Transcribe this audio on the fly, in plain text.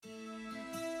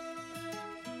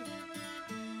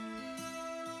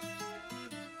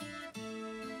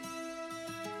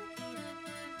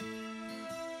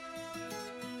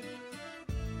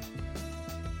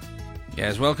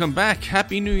Yes, welcome back.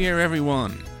 Happy New Year,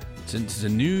 everyone. It's a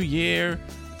new year.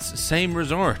 It's the same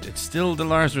resort. It's still the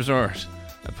Lars Resort.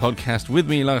 A podcast with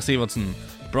me, Lars Sivertsen,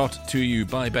 brought to you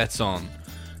by Betson.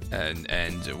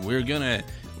 And we're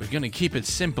gonna keep it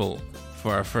simple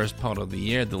for our first pod of the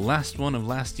year. The last one of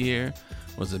last year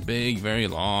was a big, very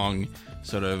long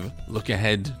sort of look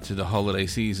ahead to the holiday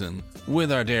season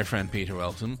with our dear friend Peter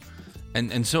Welton.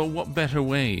 And so what better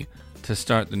way to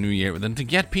start the new year than to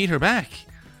get Peter back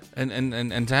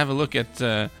and to have a look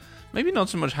at maybe not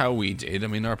so much how we did. I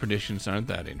mean, our predictions aren't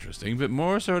that interesting, but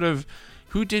more sort of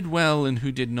who did well and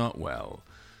who did not well.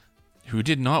 Who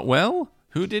did not well?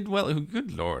 Who did well?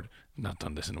 Good Lord, not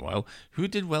done this in a while. Who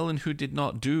did well and who did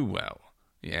not do well?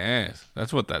 Yes,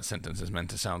 that's what that sentence is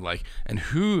meant to sound like. And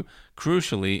who,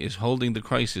 crucially, is holding the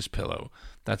crisis pillow?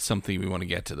 That's something we want to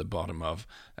get to the bottom of.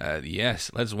 Yes,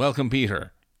 let's welcome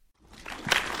Peter.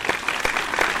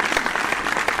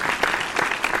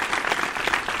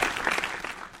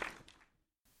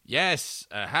 Yes,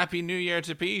 Happy New Year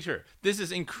to Peter. This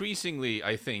is increasingly,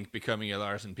 I think, becoming a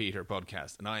Lars and Peter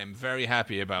podcast, and I am very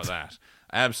happy about that.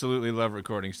 I absolutely love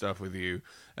recording stuff with you.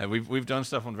 We've done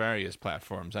stuff on various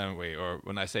platforms, haven't we? Or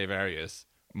when I say various,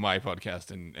 my podcast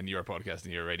and your podcast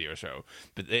and your radio show.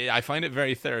 But I find it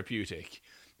very therapeutic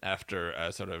after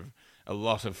sort of a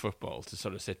lot of football to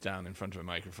sort of sit down in front of a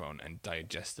microphone and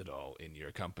digest it all in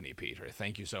your company, Peter.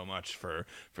 Thank you so much for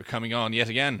coming on yet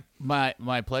again.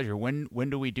 My pleasure. When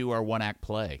do we do our one-act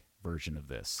play version of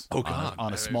this? Oh, God.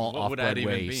 On a small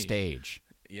off-Broadway stage.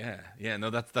 Yeah. No,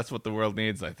 that's what the world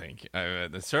needs, I think.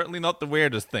 It's certainly not the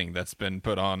weirdest thing that's been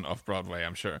put on off-Broadway,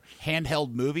 I'm sure.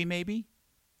 Handheld movie, maybe?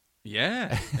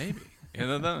 Yeah, maybe.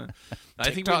 I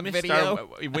think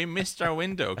we missed our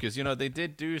window because they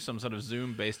did do some sort of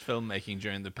Zoom-based filmmaking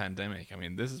during the pandemic. I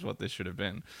mean, this is what this should have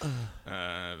been.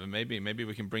 Maybe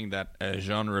we can bring that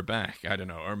genre back. I don't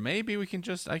know, or maybe I can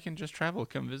just travel,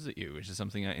 come visit you, which is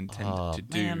something I intend to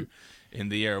do in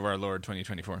the year of our Lord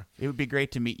 2024. It would be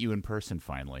great to meet you in person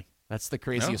finally. That's the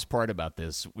craziest part about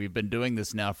this. We've been doing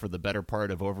this now for the better part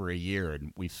of over a year,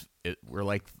 and we're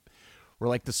like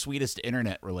the sweetest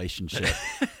internet relationship.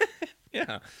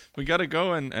 Yeah, we got to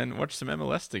go and watch some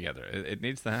MLS together. It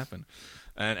needs to happen,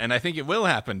 and I think it will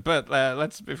happen. But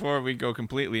let's, before we go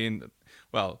completely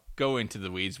go into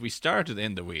the weeds. We started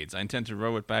in the weeds. I intend to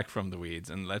row it back from the weeds,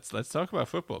 and let's talk about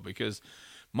football because,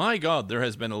 my God, there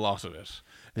has been a lot of it.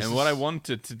 What I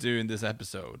wanted to do in this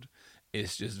episode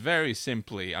is just very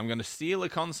simply, I'm going to steal a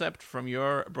concept from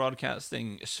your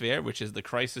broadcasting sphere, which is the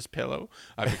crisis pillow.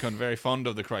 I've become very fond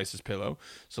of the crisis pillow.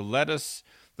 So let's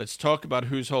talk about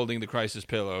who's holding the crisis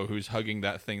pillow, who's hugging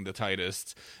that thing the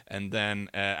tightest, and then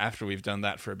after we've done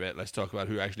that for a bit, let's talk about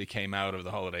who actually came out of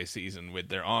the holiday season with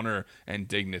their honor and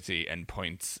dignity and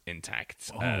points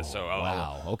intact.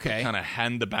 I'll kind of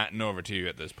hand the baton over to you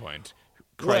at this point.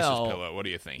 Crisis pillow, what do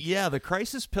you think? Yeah, the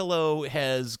crisis pillow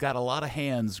has got a lot of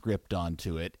hands gripped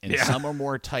onto it, and some are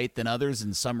more tight than others,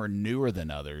 and some are newer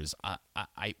than others.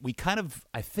 I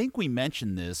think we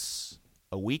mentioned this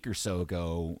a week or so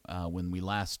ago when we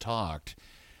last talked,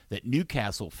 that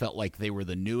Newcastle felt like they were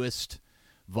the newest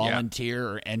volunteer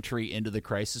or entry into the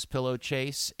crisis pillow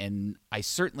chase, and I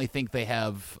certainly think they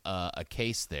have a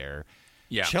case there.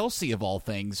 Yeah. Chelsea, of all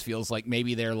things, feels like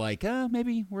maybe they're like,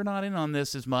 maybe we're not in on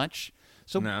this as much.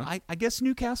 So no. I guess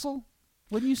Newcastle,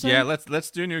 wouldn't you say? Yeah,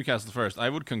 let's do Newcastle first. I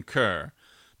would concur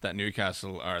that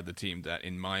Newcastle are the team that,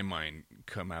 in my mind,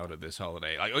 come out of this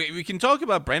holiday. We can talk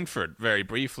about Brentford very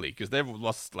briefly because they've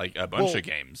lost a bunch of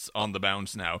games on the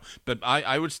bounce now. But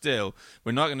I would still,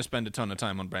 we're not going to spend a ton of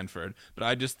time on Brentford, but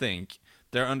I just think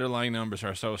their underlying numbers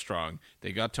are so strong.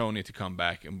 They got Tony to come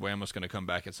back, and Buemo's going to come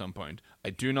back at some point. I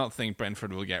do not think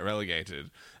Brentford will get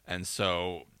relegated, and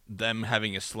so them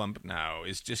having a slump now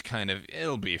is just kind of,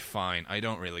 it'll be fine. I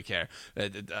don't really care.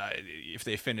 If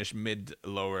they finish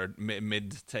mid-table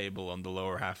on the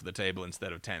lower half of the table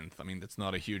instead of 10th, I mean, that's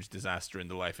not a huge disaster in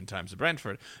the life and times of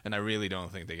Brentford, and I really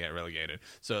don't think they get relegated.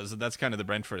 So that's kind of the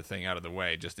Brentford thing out of the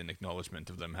way, just in acknowledgement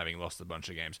of them having lost a bunch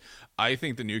of games. I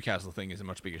think the Newcastle thing is a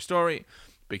much bigger story,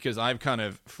 because I've kind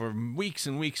of, for weeks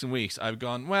and weeks and weeks, I've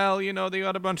gone, they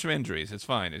got a bunch of injuries. It's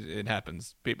fine. It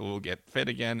happens. People will get fit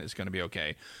again. It's going to be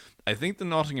okay. I think the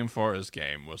Nottingham Forest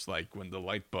game was like when the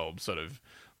light bulb sort of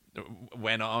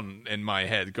went on in my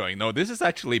head going, no, this is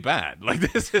actually bad.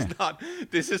 This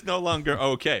is no longer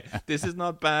okay. This is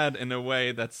not bad in a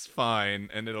way that's fine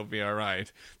and it'll be all right.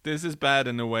 This is bad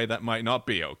in a way that might not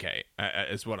be okay,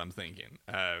 is what I'm thinking.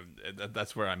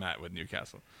 That's where I'm at with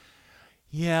Newcastle.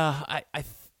 Yeah,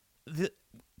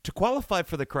 to qualify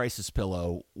for the crisis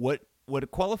pillow, what what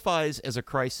qualifies as a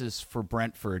crisis for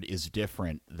Brentford is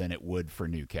different than it would for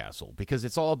Newcastle, because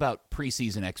it's all about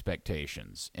preseason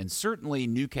expectations. And certainly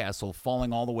Newcastle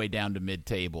falling all the way down to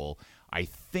mid-table, I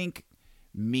think,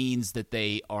 means that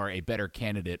they are a better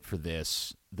candidate for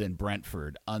this than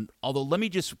Brentford. Although, let me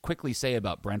just quickly say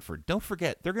about Brentford, don't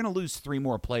forget, they're going to lose 3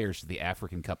 more players to the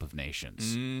African Cup of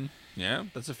Nations. Yeah,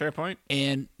 that's a fair point.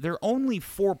 And they're only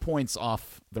 4 points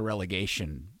off the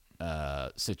relegation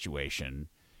situation.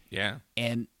 Yeah.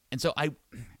 And so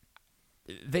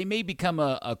they may become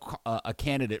a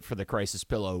candidate for the crisis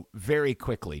pillow very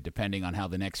quickly, depending on how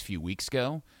the next few weeks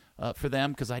go for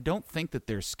them, because I don't think that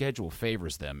their schedule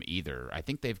favors them either. I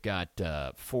think they've got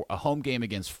a home game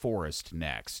against Forest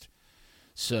next.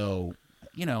 So,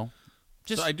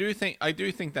 So I do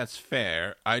think that's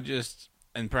fair.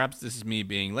 And perhaps this is me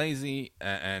being lazy,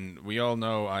 and we all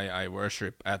know I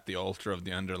worship at the altar of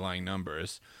the underlying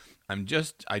numbers. I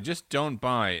just don't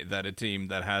buy that a team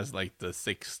that has like the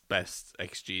 6th best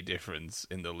XG difference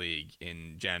in the league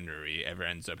in January ever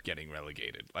ends up getting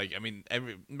relegated. Like, I mean,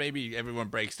 maybe everyone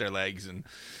breaks their legs,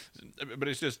 but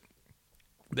it's just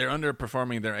they're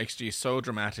underperforming their XG so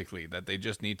dramatically that they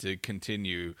just need to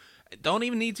continue. Don't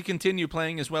even need to continue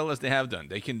playing as well as they have done.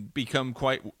 They can become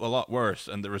quite a lot worse,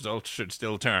 and the results should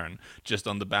still turn just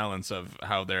on the balance of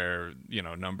how their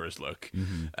numbers look.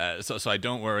 Mm-hmm. So I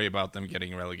don't worry about them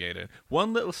getting relegated.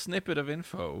 One little snippet of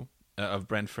info of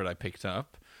Brentford I picked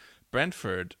up: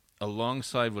 Brentford,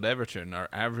 alongside with Everton, are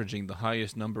averaging the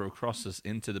highest number of crosses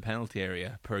into the penalty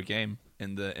area per game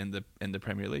in the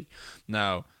Premier League.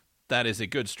 Now, that is a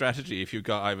good strategy if you've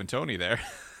got Ivan Toney there.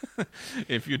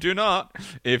 If you do not,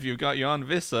 if you've got Jan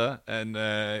Vissa and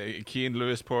Keane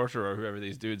Lewis Porter or whoever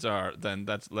these dudes are, then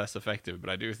that's less effective. But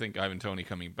I do think Ivan Toney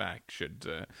coming back should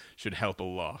help a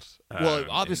lot. Well,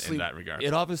 obviously, in that regard,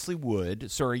 it obviously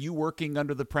would. So, are you working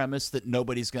under the premise that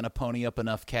nobody's going to pony up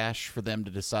enough cash for them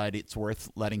to decide it's worth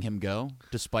letting him go,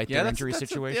 despite their injury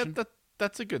situation?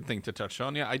 That's a good thing to touch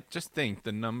on. Yeah, I just think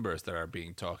the numbers that are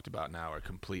being talked about now are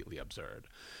completely absurd.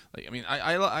 Like, I mean,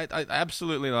 I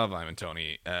absolutely love Ivan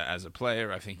Toney as a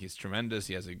player. I think he's tremendous.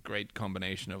 He has a great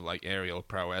combination of like aerial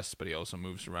prowess, but he also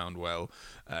moves around well.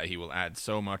 He will add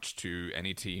so much to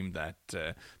any team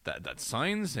that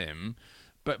signs him.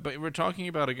 But we're talking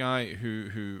about a guy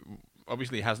who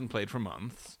obviously hasn't played for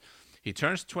months. He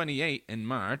turns 28 in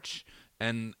March,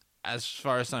 and as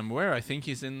far as I'm aware, I think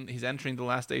he's entering the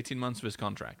last 18 months of his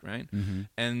contract, right? Mm-hmm.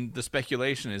 And the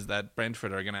speculation is that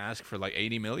Brentford are going to ask for like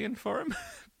 80 million for him.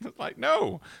 Like,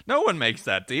 no one makes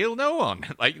that deal. No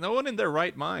one in their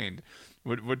right mind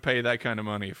would pay that kind of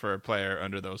money for a player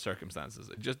under those circumstances.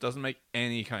 It just doesn't make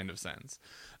any kind of sense.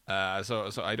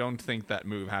 So I don't think that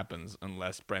move happens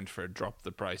unless Brentford drop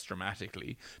the price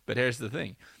dramatically. But here's the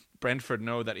thing: Brentford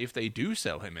know that if they do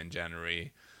sell him in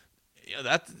January,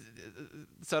 that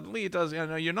suddenly it does.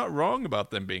 You're not wrong about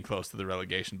them being close to the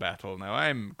relegation battle. Now,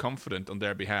 I'm confident on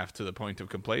their behalf to the point of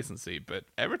complacency, but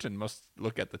Everton must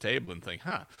look at the table and think,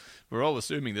 we're all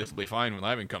assuming this will be fine when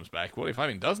Ivan comes back. What if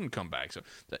Ivan doesn't come back? So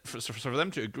for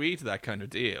them to agree to that kind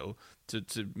of deal,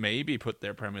 to maybe put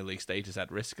their Premier League status at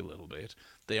risk a little bit,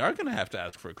 they are going to have to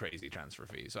ask for a crazy transfer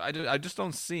fee. So I just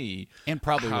don't see, and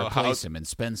probably replace him and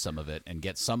spend some of it and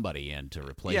get somebody in to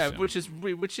replace him. Yeah,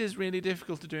 which is really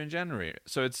difficult to do in January.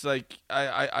 So it's like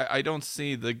I don't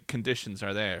see the conditions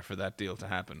are there for that deal to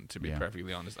happen. To be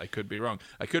perfectly honest, I could be wrong.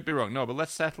 No, but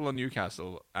let's settle on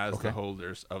Newcastle as the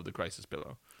holders of the crisis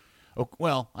pillow. Oh,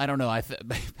 well, I don't know.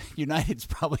 United's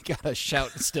probably got a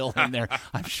shout still in there.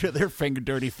 I'm sure their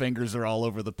dirty fingers are all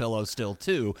over the pillow still,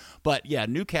 too. But, yeah,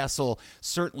 Newcastle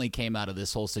certainly came out of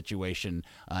this whole situation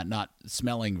not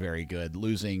smelling very good,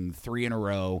 losing 3 in a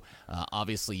row.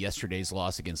 Obviously, yesterday's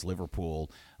loss against Liverpool.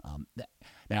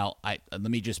 Now, let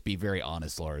me just be very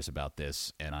honest, Lars, about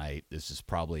this, and this is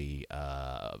probably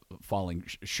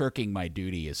shirking my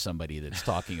duty as somebody that's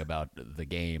talking about the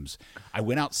games. I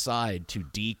went outside to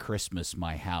de-Christmas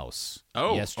my house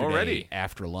yesterday already?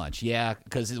 After lunch. Yeah,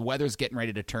 because the weather's getting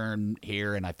ready to turn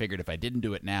here, and I figured if I didn't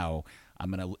do it now,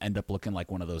 I'm going to end up looking like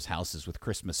one of those houses with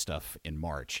Christmas stuff in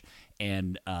March.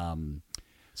 And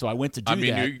so I went to do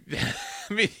that.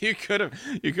 You could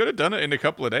have done it in a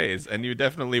couple of days, and you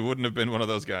definitely wouldn't have been one of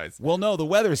those guys. Well, no, the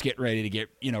weather's getting ready to get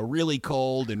really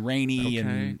cold and rainy,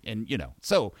 and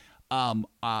So, lo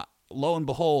and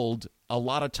behold, a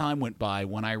lot of time went by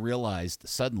when I realized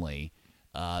suddenly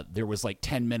there was like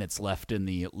 10 minutes left in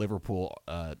the Liverpool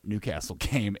Newcastle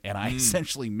game, and I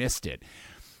essentially missed it.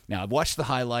 Now, I've watched the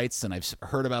highlights and I've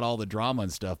heard about all the drama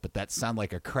and stuff, but that sounded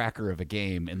like a cracker of a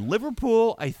game. And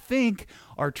Liverpool, I think,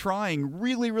 are trying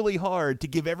really, really hard to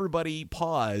give everybody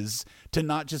pause to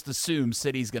not just assume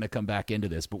City's going to come back into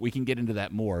this. But we can get into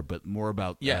that more, but more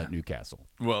about Newcastle.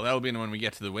 Well, that'll be when we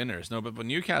get to the winners. No, but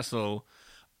Newcastle,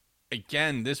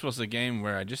 again, this was a game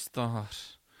where I just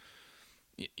thought...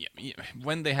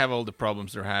 when they have all the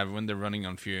problems they have, when they're running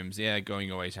on fumes,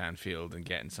 going away to Anfield and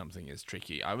getting something is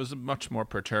tricky. I was much more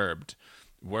perturbed,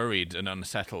 worried and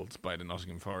unsettled by the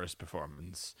Nottingham Forest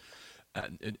performance.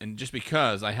 And just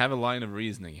because I have a line of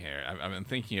reasoning here, I've been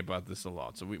thinking about this a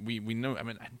lot. So we know, I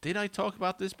mean, did I talk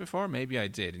about this before? Maybe I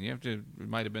did. And it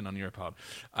might have been on your pod.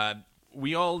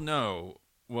 We all know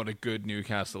what a good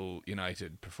Newcastle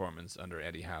United performance under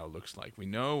Eddie Howe looks like. We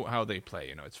know how they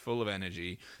play. It's full of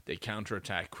energy. They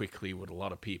counterattack quickly with a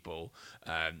lot of people.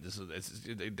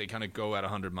 They kind of go at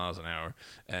 100 miles an hour,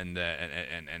 and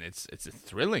it's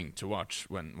thrilling to watch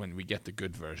when we get the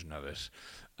good version of it.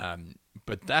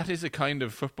 But that is a kind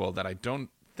of football that I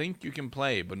don't think you can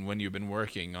play, but when you've been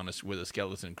working on with a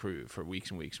skeleton crew for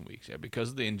weeks and weeks and weeks, because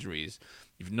of the injuries,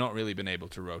 you've not really been able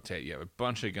to rotate. You have a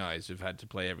bunch of guys who've had to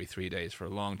play every 3 days for a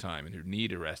long time and who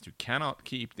need a rest, who cannot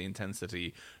keep the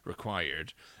intensity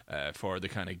required for the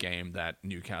kind of game that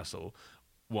Newcastle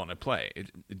want to play.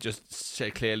 It just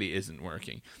clearly isn't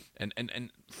working.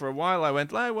 And for a while I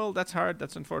went, well, that's hard,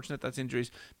 that's unfortunate, that's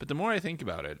injuries. But the more I think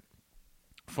about it,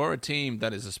 for a team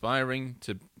that is aspiring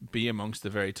to be amongst the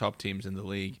very top teams in the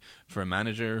league, for a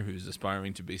manager who's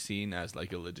aspiring to be seen as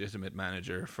like a legitimate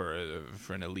manager for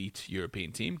an elite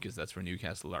European team, because that's where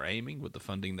Newcastle are aiming with the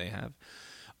funding they have,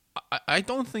 I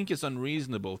don't think it's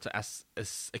unreasonable to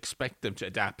expect them to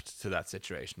adapt to that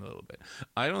situation a little bit.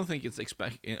 I don't think it's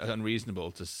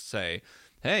unreasonable to say,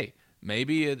 hey,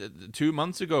 maybe 2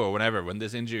 months ago or whenever, when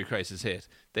this injury crisis hit,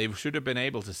 they should have been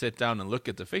able to sit down and look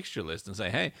at the fixture list and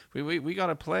say, hey, we got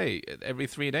to play every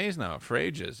 3 days now for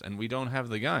ages, and we don't have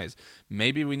the guys.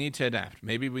 Maybe we need to adapt.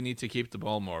 Maybe we need to keep the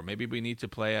ball more. Maybe we need to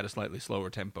play at a slightly slower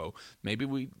tempo.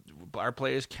 Maybe our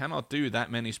players cannot do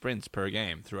that many sprints per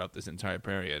game throughout this entire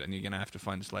period, and you're going to have to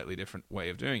find a slightly different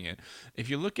way of doing it. If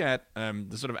you look at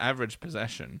the sort of average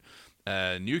possession,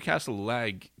 Newcastle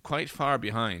lag quite far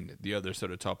behind the other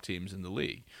sort of top teams in the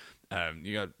league.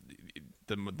 You got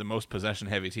the most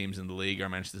possession-heavy teams in the league are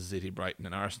Manchester City, Brighton,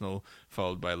 and Arsenal,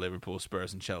 followed by Liverpool,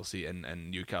 Spurs, and Chelsea,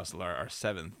 and Newcastle are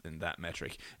seventh in that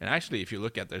metric. And actually, if you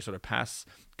look at their sort of pass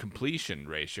completion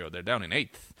ratio, they're down in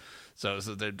eighth. So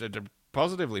they're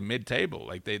positively mid-table.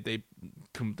 Like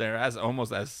they're as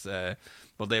almost as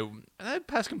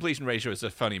pass completion ratio is a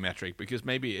funny metric because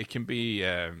maybe it can be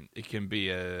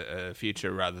a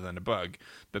feature rather than a bug.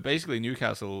 But basically,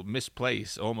 Newcastle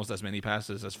misplace almost as many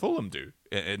passes as Fulham do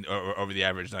over the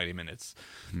average 90 minutes.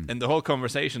 And the whole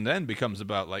conversation then becomes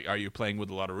about, like, are you playing with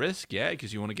a lot of risk? Yeah,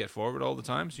 because you want to get forward all the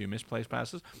time, so you misplace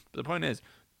passes. But the point is,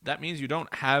 that means you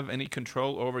don't have any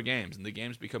control over games, and the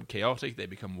games become chaotic, they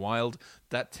become wild.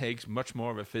 That takes much more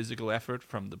of a physical effort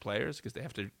from the players because they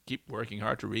have to keep working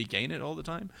hard to regain it all the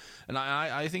time. And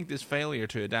I think this failure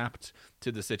to adapt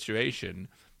to the situation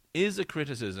is a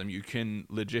criticism you can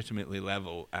legitimately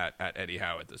level at Eddie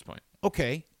Howe at this point.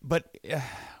 Okay, but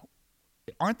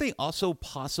aren't they also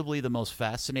possibly the most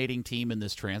fascinating team in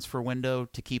this transfer window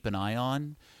to keep an eye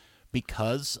on?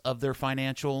 Because of their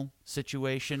financial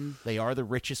situation, they are the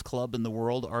richest club in the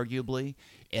world, arguably,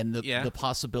 and the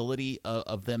possibility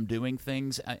of them doing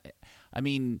things. I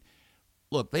mean,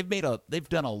 look, they've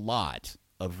done a lot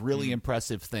of really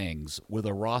impressive things with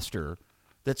a roster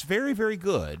that's very, very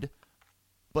good,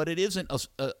 but it isn't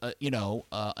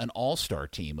an all-star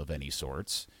team of any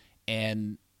sorts.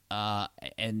 And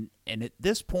at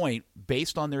this point,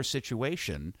 based on their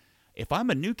situation, if I'm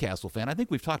a Newcastle fan, I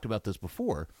think we've talked about this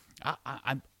before.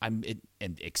 I'm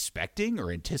expecting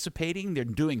or anticipating they're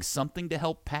doing something to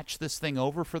help patch this thing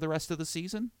over for the rest of the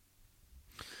season.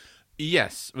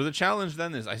 Yes. Well, the challenge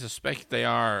then is I suspect they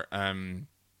are.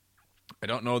 I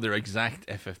don't know their exact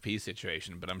FFP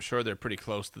situation, but I'm sure they're pretty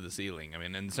close to the ceiling. I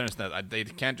mean, in the sense that they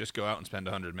can't just go out and spend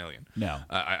 $100 million. No,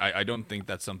 I don't think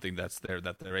that's something that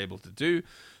they're able to do.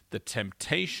 The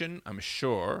temptation, I'm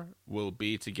sure, will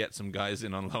be to get some guys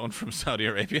in on loan from Saudi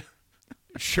Arabia.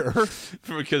 Sure,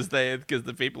 because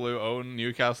the people who own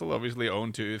Newcastle obviously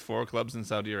own 2-4 clubs in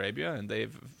Saudi Arabia, and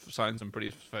they've signed some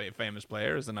pretty famous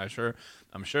players, and I'm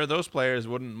sure those players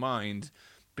wouldn't mind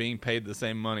being paid the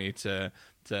same money to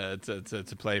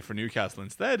play for Newcastle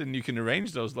instead, and you can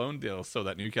arrange those loan deals so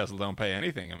that Newcastle don't pay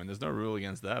anything. I mean, there's no rule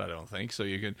against that, I don't think. So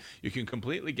you can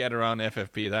completely get around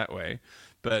FFP that way.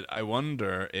 But I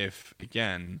wonder if,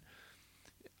 again,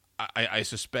 I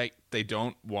suspect they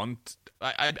don't want.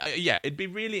 Yeah, it'd be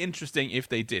really interesting if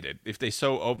they did it. If they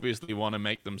so obviously want to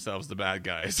make themselves the bad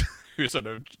guys who sort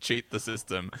of cheat the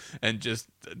system and just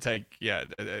take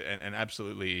and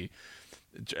absolutely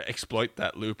exploit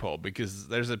that loophole, because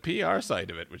there's a PR side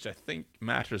of it which I think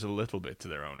matters a little bit to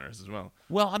their owners as well.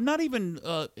 Well, I'm not even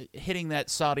hitting that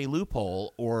Saudi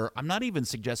loophole, or I'm not even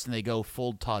suggesting they go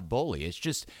full Todd Boehly. It's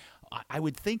just I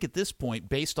would think at this point,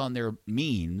 based on their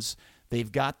means,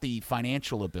 they've got the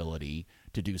financial ability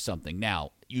to do something.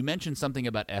 Now, you mentioned something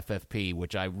about FFP,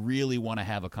 which I really want to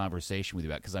have a conversation with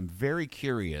you about, because I'm very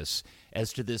curious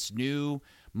as to this new.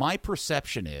 My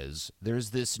perception is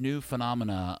there's this new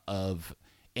phenomena of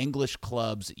English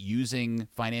clubs using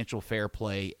financial fair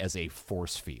play as a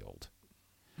force field.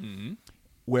 Mm-hmm.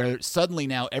 Where suddenly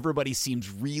now everybody seems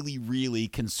really, really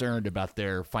concerned about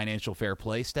their financial fair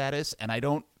play status. And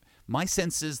my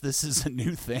sense is this is a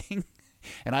new thing.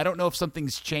 And I don't know if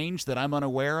something's changed that I'm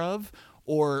unaware of,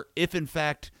 or if in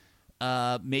fact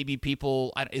maybe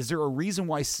people, is there a reason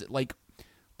why, like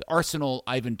the Arsenal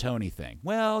Ivan Toney thing?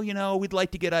 Well, we'd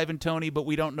like to get Ivan Toney, but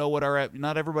we don't know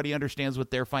not everybody understands what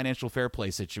their financial fair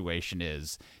play situation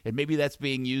is. And maybe that's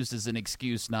being used as an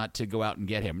excuse not to go out and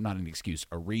get him. Not an excuse,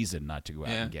 a reason not to go out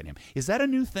and get him. Is that a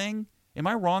new thing? Am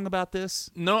I wrong about this?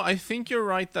 No, I think you're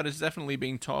right that it's definitely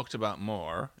being talked about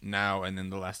more now and in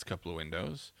the last couple of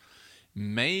windows.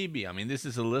 Maybe, this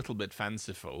is a little bit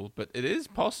fanciful, but it is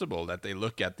possible that they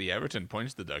look at the Everton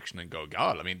points deduction and go,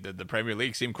 God, the Premier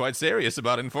League seemed quite serious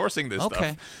about enforcing this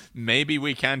stuff. Maybe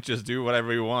we can't just do whatever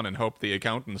we want and hope the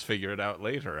accountants figure it out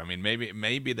later.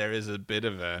 Maybe there is a bit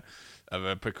of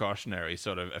a precautionary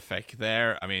sort of effect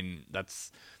there.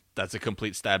 That's a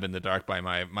complete stab in the dark by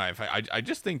my I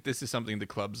just think this is something the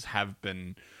clubs have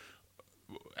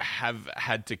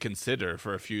had to consider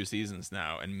for a few seasons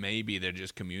now, and maybe they're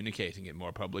just communicating it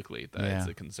more publicly that it's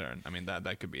a concern.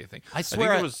 That could be a thing. I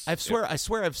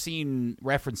swear I've seen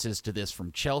references to this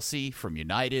from Chelsea, from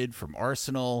United, from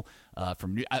Arsenal,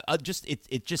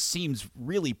 it just seems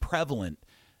really prevalent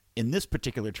in this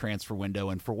particular transfer window,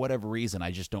 and for whatever reason,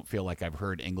 I just don't feel like I've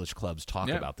heard English clubs talk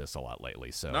about this a lot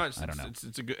lately. So I don't know.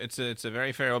 It's a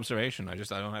very fair observation. I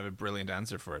don't have a brilliant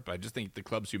answer for it, but I just think the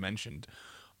clubs you mentioned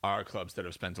are clubs that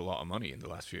have spent a lot of money in the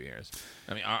last few years.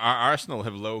 Our Arsenal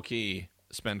have low-key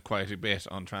spent quite a bit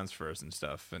on transfers and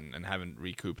stuff and haven't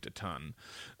recouped a ton.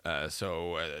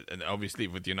 And obviously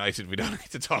with United, we don't need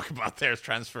to talk about their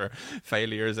transfer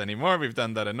failures anymore. We've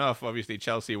done that enough. Obviously,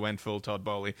 Chelsea went full Todd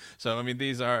Boehly. So,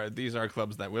 these are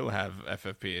clubs that will have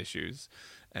FFP issues.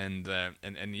 And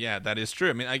yeah, that is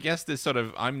true. I guess this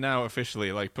I'm now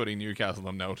officially like putting Newcastle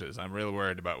on notice. I'm real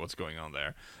worried about what's going on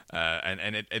there.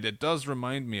 And it does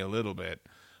remind me a little bit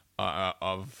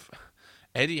of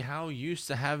Eddie Howe used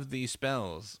to have these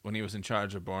spells when he was in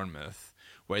charge of Bournemouth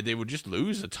where they would just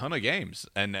lose a ton of games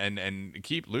and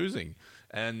keep losing.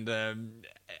 And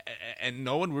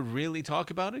no one would really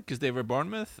talk about it because they were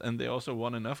Bournemouth and they also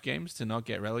won enough games to not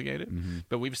get relegated. Mm-hmm.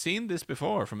 But we've seen this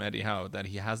before from Eddie Howe, that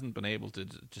he hasn't been able to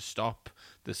stop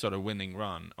this sort of winning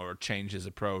run or change his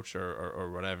approach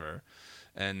or whatever.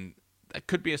 And that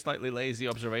could be a slightly lazy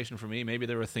observation for me. Maybe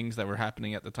there were things that were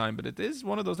happening at the time, but it is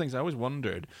one of those things I always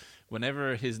wondered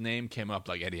whenever his name came up,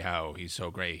 like Eddie Howe, he's so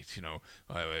great,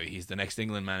 he's the next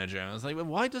England manager. And I was like, well,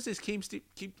 why does this keep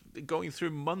going through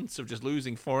months of just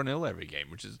losing 4-0 every game,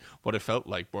 which is what it felt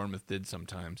like Bournemouth did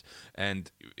sometimes.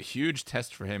 And huge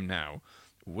test for him now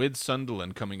with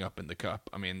Sunderland coming up in the cup.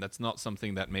 That's not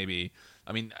something that maybe,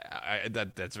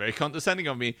 that's very condescending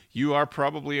of me. You are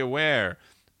probably aware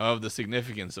of the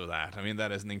significance of that.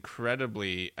 That is an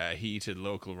incredibly heated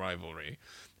local rivalry.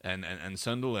 And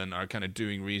Sunderland are kind of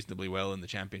doing reasonably well in the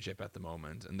Championship at the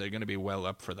moment, and they're going to be well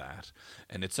up for that.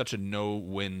 And it's such a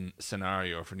no-win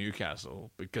scenario for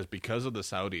Newcastle because of the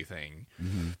Saudi thing.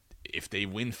 Mm-hmm. If they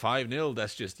win 5-0,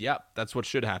 that's just, that's what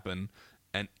should happen.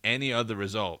 And any other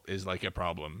result is like a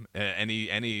problem.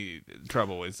 Any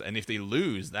trouble is, and if they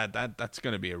lose, that's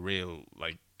going to be a real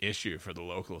issue for the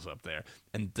locals up there.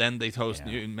 And then they host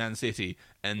Man City,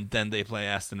 and then they play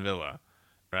Aston Villa.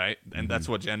 Right, and that's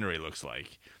what January looks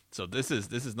like. So this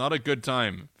is not a good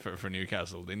time for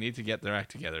Newcastle. They need to get their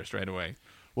act together straight away.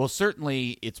 Well,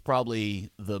 certainly it's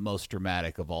probably the most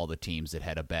dramatic of all the teams that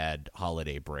had a bad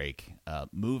holiday break.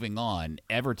 Moving on,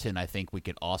 Everton, I think we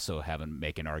could also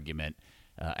make an argument.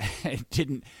 It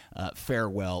didn't fare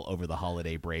well over the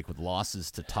holiday break with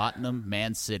losses to Tottenham,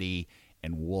 Man City,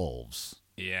 and Wolves.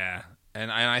 Yeah,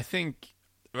 and I think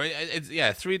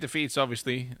it's 3 defeats,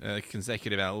 obviously,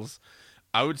 consecutive L's.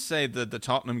 I would say that the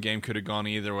Tottenham game could have gone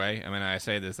either way. I mean, I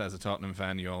say this as a Tottenham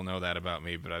fan. You all know that about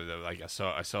me. But I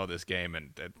saw this game,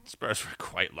 and Spurs were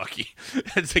quite lucky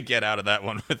to get out of that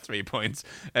one with 3 points.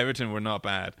 Everton were not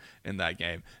bad in that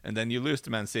game, and then you lose to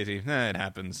Man City. It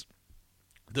happens.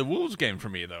 The Wolves game for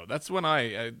me, though, that's when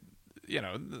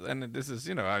and this is,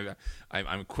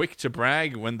 I'm quick to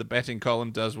brag when the betting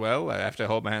column does well. I have to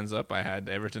hold my hands up. I had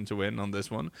Everton to win on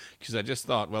this one because I just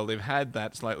thought, well, they've had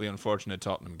that slightly unfortunate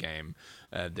Tottenham game.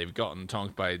 They've gotten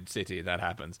tonked by City. That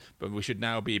happens. But we should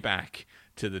now be back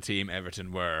to the team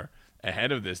Everton were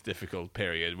ahead of this difficult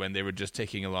period when they were just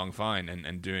ticking along fine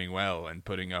and doing well and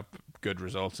putting up good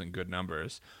results and good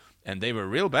numbers. And they were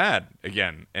real bad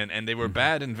again, and they were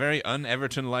bad in very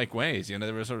un-Everton-like ways.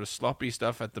 There was sort of sloppy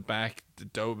stuff at the back,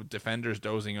 defenders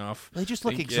dozing off. They just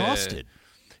look exhausted.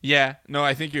 Yeah, no,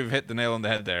 I think you've hit the nail on the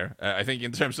head there. I think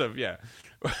in terms of,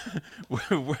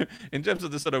 in terms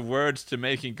of the sort of words to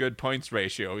making good points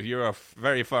ratio, you're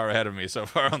very far ahead of me so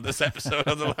far on this episode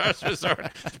of The Last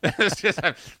Resort. It's just,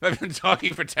 I've been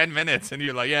talking for 10 minutes and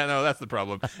you're like, yeah, no, that's the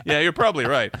problem. Yeah, you're probably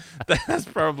right. That's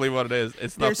probably what it is.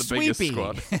 It's not the biggest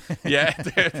squad.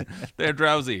 Yeah, they're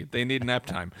drowsy. They need nap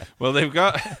time. Well, they've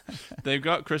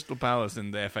got Crystal Palace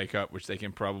in the FA Cup, which they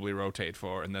can probably rotate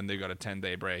for, and then they've got a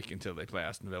 10-day break until they play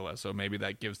Aston Villa. So maybe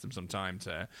that gives them some time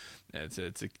to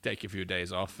take a few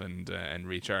days off and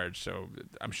recharge. So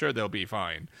I'm sure they'll be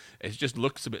fine. It just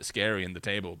looks a bit scary in the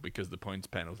table because the points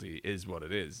penalty is what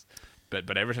it is.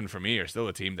 But Everton, for me, are still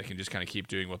a team that can just kind of keep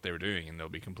doing what they were doing, and they'll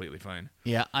be completely fine.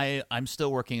 Yeah, I'm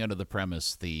still working under the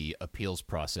premise the appeals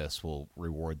process will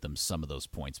reward them some of those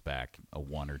points back,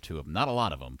 one or two of them. Not a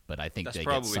lot of them, but I think that's they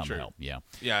probably get some true. help. Yeah,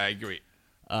 I agree.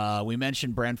 We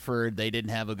mentioned Brentford. They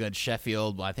didn't have a good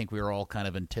Sheffield. I think we were all kind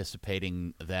of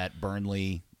anticipating that.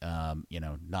 Burnley,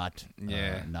 not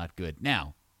good.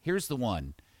 Now, here's the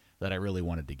one that I really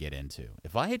wanted to get into.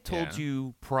 If I had told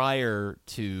you prior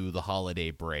to the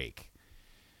holiday break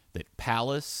that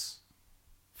Palace,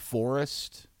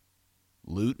 Forest,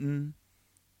 Luton,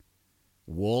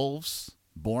 Wolves,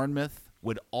 Bournemouth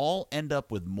would all end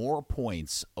up with more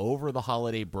points over the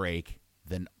holiday break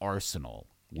than Arsenal,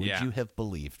 would you have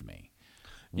believed me?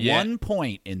 1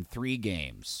 point in 3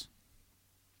 games.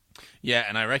 Yeah,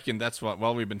 and I reckon that's what,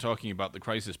 while we've been talking about the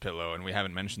crisis pillow and we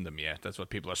haven't mentioned them yet, that's what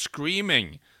people are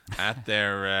screaming at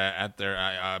their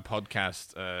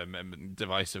podcast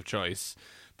device of choice.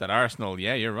 That Arsenal,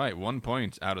 you're right, 1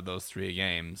 point out of those 3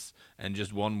 games and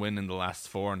just 1 win in the last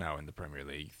 4 now in the Premier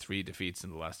League. 3 defeats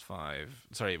in the last 5.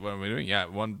 Sorry, what are we doing? Yeah,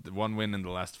 one win in the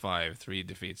last 5, 3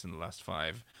 defeats in the last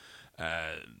 5.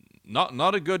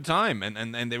 Not a good time,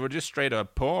 and they were just straight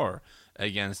up poor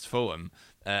against Fulham.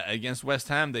 Against West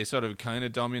Ham, they sort of kind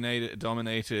of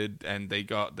dominated, and they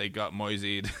got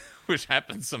Moyes, which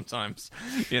happens sometimes.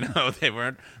 They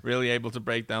weren't really able to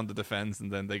break down the defense,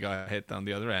 and then they got hit down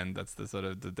the other end. That's the sort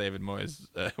of the David Moyes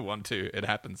 1-2. It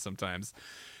happens sometimes.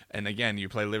 And again, you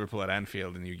play Liverpool at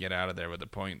Anfield and you get out of there with a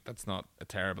point. That's not a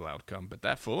terrible outcome. But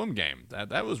that Fulham game,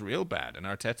 that was real bad, and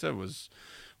Arteta was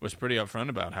pretty upfront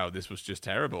about how this was just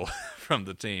terrible from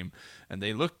the team. And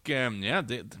they look,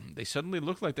 they suddenly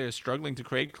look like they're struggling to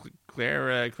create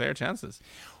clear chances.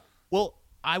 Well,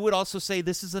 I would also say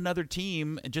this is another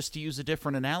team, just to use a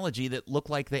different analogy, that looked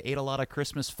like they ate a lot of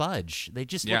Christmas fudge. They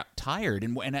just look tired.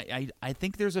 And I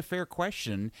think there's a fair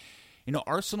question.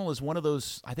 Arsenal is one of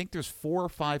those, I think there's 4 or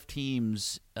 5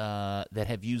 teams that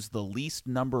have used the least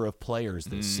number of players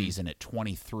this season at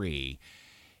 23.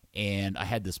 And I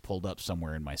had this pulled up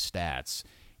somewhere in my stats.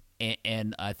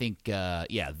 And I think,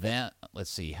 let's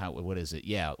see, what is it?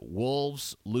 Yeah,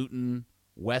 Wolves, Luton,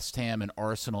 West Ham, and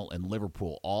Arsenal and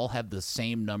Liverpool all have the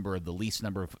same number, the least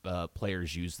number of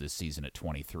players used this season at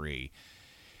 23.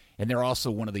 And they're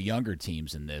also one of the younger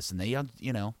teams in this. And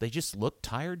they just look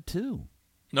tired too.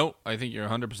 No, I think you're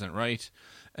 100% right.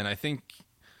 And I think,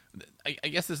 I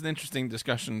guess there's an interesting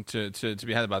discussion to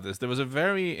be had about this. There was a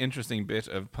very interesting bit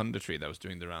of punditry that was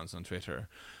doing the rounds on Twitter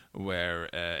where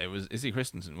it was Izzy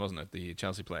Christensen, wasn't it, the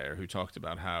Chelsea player, who talked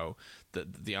about how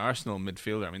the Arsenal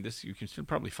midfielder, I mean, this you can still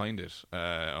probably find it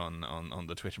on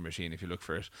the Twitter machine if you look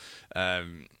for it.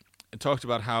 It talked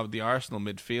about how the Arsenal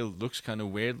midfield looks kind of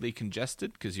weirdly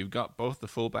congested because you've got both the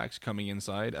fullbacks coming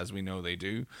inside, as we know they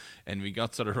do, and we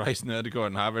got sort of Rice and Ødegaard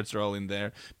and Havertz are all in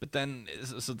there. But then,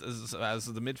 as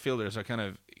the midfielders are kind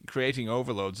of creating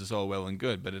overloads, is all well and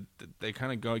good, but they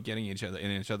kind of go getting each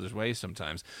other's way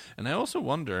sometimes. And I also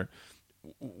wonder,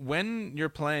 when you're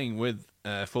playing with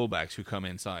fullbacks who come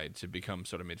inside to become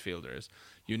sort of midfielders,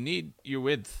 you need your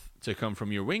width to come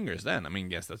from your wingers then. I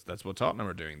mean, yes, that's what Tottenham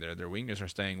are doing. Their wingers are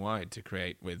staying wide to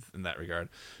create with in that regard.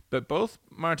 But both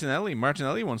Martinelli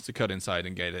wants to cut inside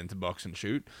and get into box and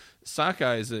shoot.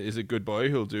 Saka is a good boy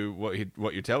who'll do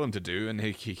what you tell him to do, and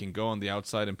he can go on the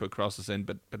outside and put crosses in.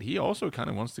 But he also kind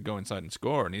of wants to go inside and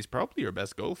score, and he's probably your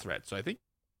best goal threat. So I think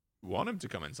you want him to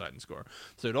come inside and score.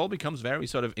 So it all becomes very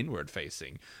sort of inward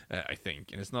facing, I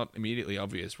think, and it's not immediately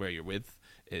obvious where your width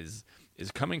is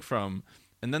coming from.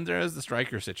 And then there is the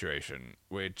striker situation,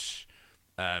 which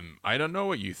I don't know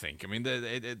what you think. I mean,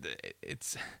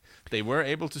 they were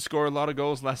able to score a lot of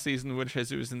goals last season with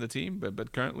Jesus in the team,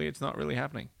 but currently it's not really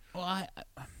happening. Well,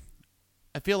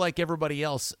 I feel like everybody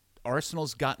else,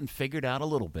 Arsenal's gotten figured out a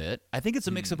little bit. I think it's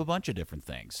a mix of a bunch of different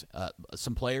things.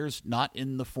 Some players not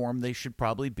in the form they should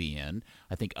probably be in.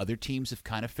 I think other teams have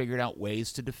kind of figured out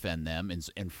ways to defend them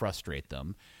and frustrate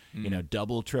them.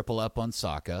 Double, triple up on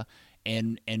Saka.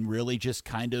 And really just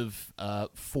kind of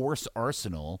force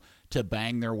Arsenal to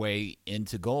bang their way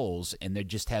into goals, and they're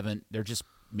just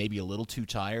maybe a little too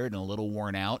tired and a little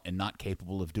worn out and not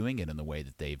capable of doing it in the way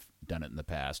that they've done it in the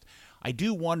past. I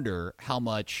do wonder how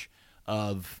much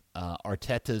of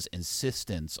Arteta's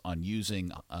insistence on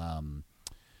using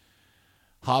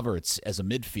Havertz as a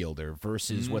midfielder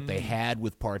versus what they had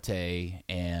with Partey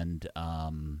and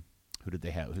who did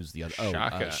they have? Who's the other?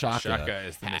 Xhaka. Xhaka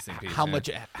is the missing piece.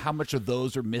 How much of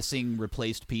those are missing,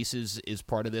 replaced pieces is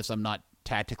part of this? I'm not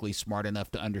tactically smart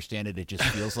enough to understand it. It just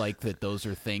feels like that those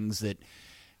are things that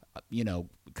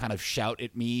kind of shout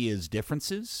at me as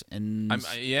differences. And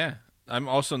I'm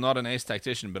also not an ace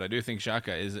tactician, but I do think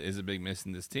Xhaka is a big miss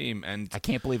in this team, and I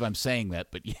can't believe I'm saying that,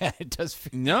 but yeah, it does.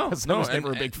 No, I was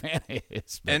never a big fan of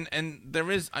his. And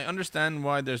there is, I understand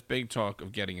why there's big talk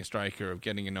of getting a striker, of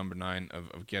getting a number 9,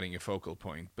 of getting a focal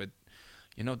point, but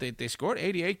they scored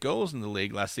 88 goals in the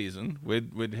league last season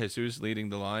with Jesus leading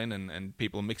the line and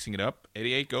people mixing it up.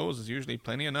 88 goals is usually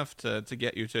plenty enough to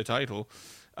get you to a title.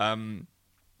 But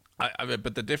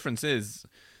the difference is,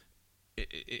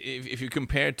 if you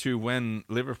compare to when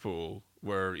Liverpool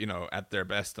were, at their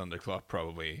best under Klopp,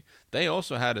 probably, they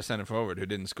also had a centre forward who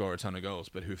didn't score a ton of goals,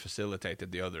 but who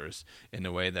facilitated the others in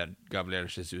a way that Gabriel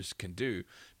Jesus can do.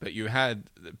 But you had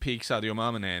peak Sadio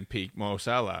Mane and peak Mo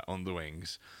Salah on the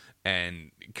wings,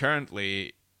 and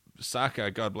currently Saka,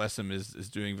 God bless him, is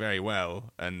doing very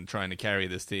well and trying to carry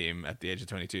this team at the age of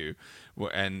 22.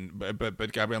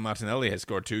 But Gabriel Martinelli has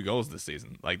scored 2 goals this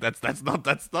season. Like that's not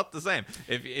the same.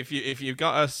 If you've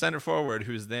got a center forward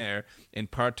who's there in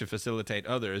part to facilitate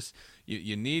others,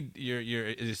 you need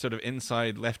your sort of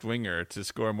inside left winger to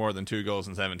score more than 2 goals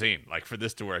in 17, like for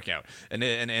this to work out. And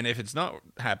if it's not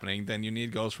happening, then you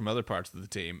need goals from other parts of the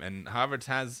team. And Havertz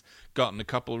has gotten a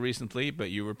couple recently,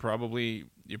 but you probably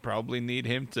need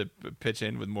him to pitch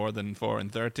in with more than 4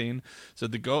 and 13. So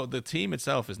the team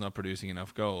itself is not producing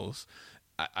enough goals.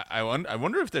 I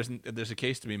wonder if there's a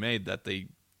case to be made that they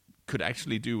could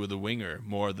actually do with a winger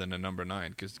more than a number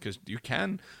 9, because you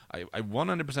can. I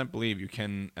 100% believe you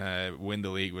can win the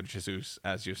league with Jesus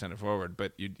as your centre forward,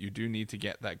 but you do need to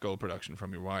get that goal production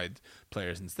from your wide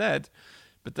players instead.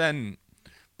 But then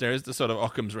there is the sort of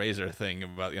Occam's razor thing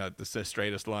about the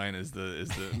straightest line is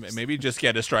the maybe just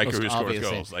get a striker who scores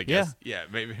goals. I guess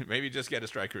maybe just get a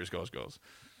striker who scores goals.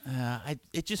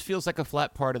 It just feels like a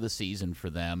flat part of the season for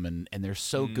them, and they're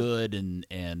so good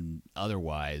and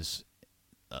otherwise.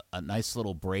 A nice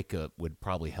little breakup would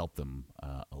probably help them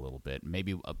a little bit.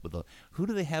 Maybe who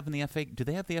do they have in the FA? Do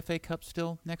they have the FA Cup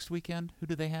still next weekend? Who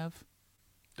do they have?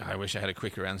 I wish I had a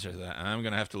quicker answer to that. I'm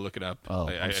going to have to look it up. Oh,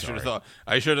 I should have thought.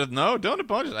 No, don't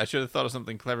apologize. I should have thought of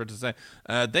something clever to say.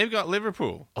 They've got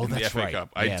Liverpool in the FA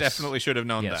Cup. I definitely should have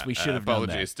known that. Yes, we should have known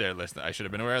that. Apologies, dear listener. I should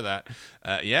have been aware of that.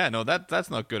 That's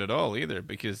not good at all either,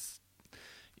 because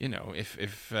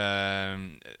if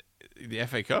the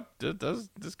FA Cup does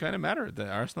kind of matter. The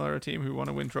Arsenal are a team who want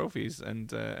to win trophies, and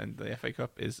the FA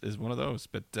Cup is one of those.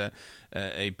 But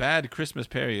a bad Christmas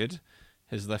period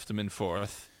has left them in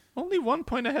 4th. Only 1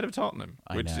 point ahead of Tottenham,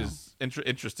 which is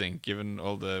interesting given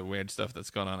all the weird stuff that's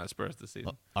gone on at Spurs this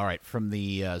season. All right, from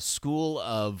the school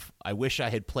of, I wish I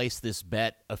had placed this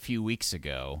bet a few weeks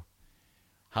ago,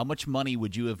 how much money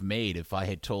would you have made if I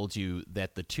had told you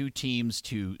that the 2 teams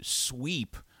to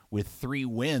sweep with 3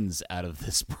 wins out of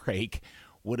this break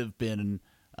would have been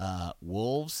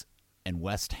Wolves and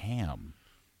West Ham?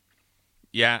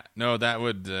 Yeah, no, that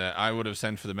would I would have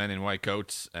sent for the men in white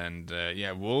coats, and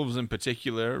Wolves in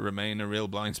particular remain a real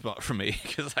blind spot for me,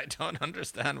 because I don't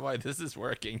understand why this is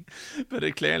working, but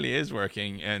it clearly is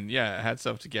working. And hats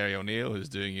off to Gary O'Neill, who's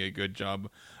doing a good job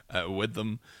with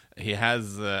them. He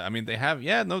has. I mean, they have.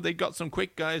 Yeah, no, they got some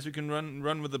quick guys who can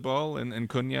run with the ball, and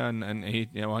Cunha and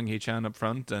Hwang Hee-chan up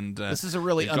front. And this is a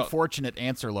really unfortunate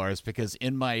answer, Lars, because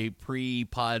in my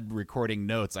pre-pod recording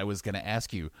notes, I was going to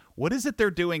ask you, what is it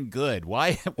they're doing good?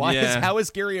 How is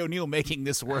Gary O'Neill making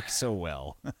this work so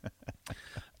well?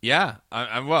 Yeah,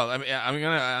 I'm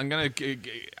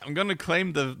gonna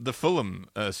claim the Fulham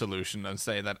solution and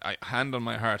say that I, hand on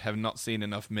my heart, have not seen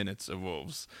enough minutes of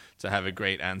Wolves to have a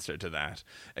great answer to that,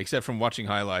 except from watching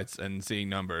highlights and seeing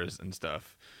numbers and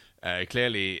stuff.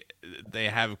 Clearly, they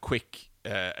have quick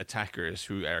attackers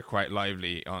who are quite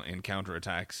lively in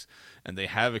counter-attacks, and they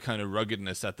have a kind of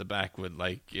ruggedness at the back with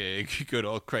good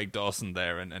old Craig Dawson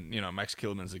there, and Max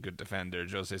Kilman's a good defender,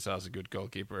 Jose Sa's a good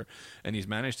goalkeeper, and he's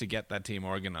managed to get that team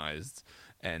organized,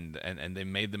 and they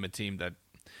made them a team that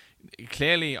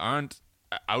clearly aren't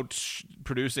out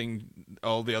producing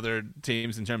all the other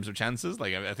teams in terms of chances.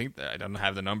 Like, I think I don't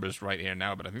have the numbers right here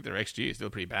now, but I think their XG is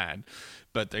still pretty bad,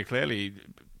 but they're clearly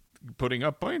putting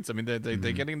up points. I mean, they're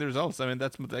getting the results. I mean,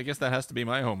 I guess that has to be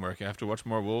my homework. I have to watch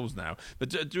more Wolves now.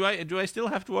 But do I still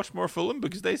have to watch more Fulham,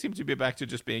 because they seem to be back to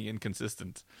just being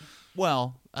inconsistent?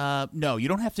 Well, no, you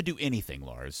don't have to do anything,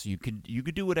 Lars. You could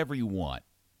do whatever you want.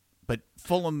 But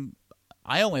Fulham,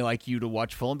 I only like you to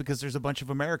watch Fulham because there's a bunch of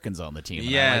Americans on the team.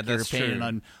 And yeah, I like that's your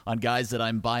opinion on guys that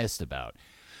I'm biased about.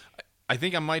 I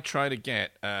think I might try to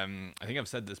get. I think I've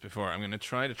said this before. I'm going to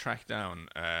try to track down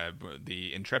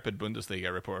the intrepid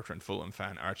Bundesliga reporter and Fulham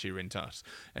fan Archie Rintot,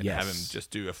 and have him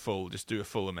just do a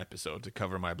Fulham episode to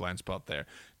cover my blind spot there.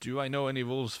 Do I know any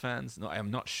Wolves fans? No, I'm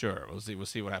not sure. We'll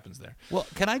see what happens there. Well,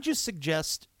 can I just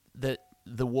suggest that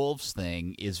the Wolves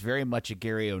thing is very much a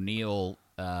Gary O'Neill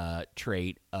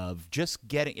trait of just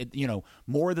getting it,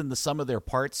 more than the sum of their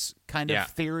parts kind of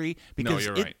theory. Because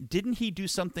right. Didn't he do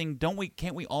something?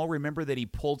 Can't we all remember that he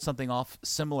pulled something off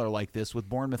similar like this with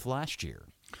Bournemouth last year?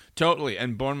 Totally,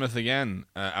 and Bournemouth again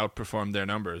outperformed their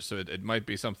numbers, so it might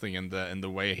be something in the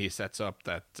way he sets up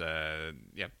that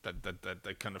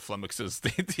kind of flummoxes the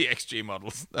XG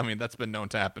models. I mean, that's been known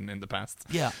to happen in the past.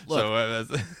 Yeah, look,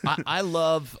 so, I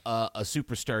love a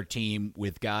superstar team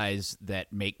with guys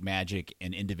that make magic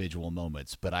in individual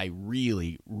moments, but I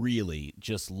really, really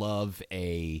just love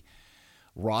a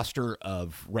roster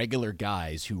of regular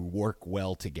guys who work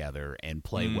well together and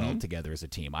play well together as a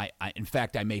team. In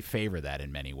fact, I may favor that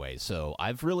in many ways. So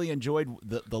I've really enjoyed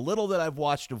the little that I've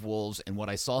watched of Wolves, and what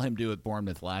I saw him do at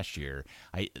Bournemouth last year.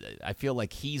 I feel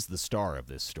like he's the star of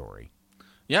this story.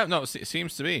 Yeah, no,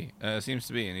 seems to be,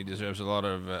 and he deserves a lot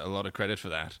of credit for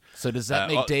that. So does that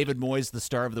make David Moyes the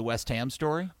star of the West Ham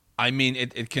story? I mean,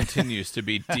 it continues to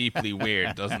be deeply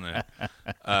weird, doesn't it?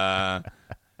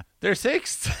 They're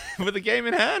sixth with a game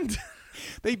in hand.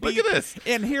 Look at this.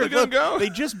 And here, look, go. They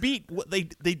just beat.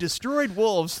 They destroyed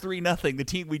Wolves 3-0. The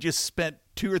team we just spent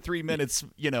 2 or 3 minutes,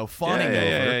 fawning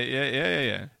over.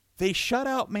 Yeah. They shut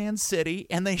out Man City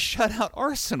and they shut out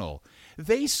Arsenal.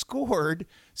 They scored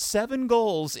 7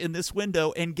 goals in this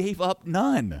window and gave up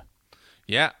none.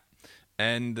 Yeah,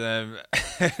 and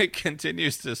it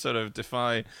continues to sort of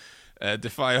defy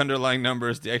underlying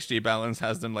numbers. The XG balance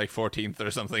has them like 14th or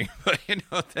something, but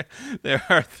they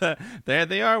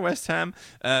are West Ham.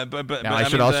 But I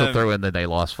should also throw in that they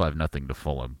lost 5-0 to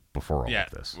Fulham before all of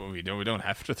this. Well, we don't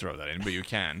have to throw that in, but you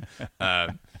can. I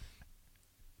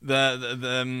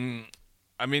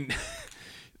mean,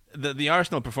 the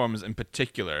Arsenal performance in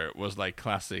particular was like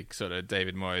classic sort of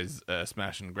David Moyes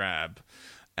smash and grab,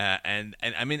 and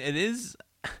I mean it is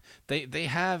they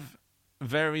have.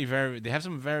 They have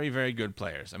some very, very good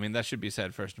players. I mean, that should be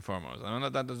said first and foremost. I know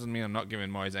that doesn't mean I'm not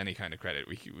giving Moyes any kind of credit.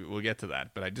 We'll get to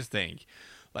that, but I just think,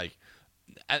 like,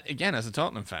 again, as a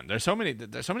Tottenham fan, there's so many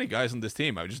guys on this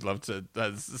team I would just love to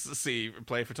see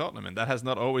play for Tottenham, and that has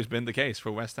not always been the case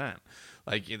for West Ham.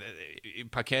 Like,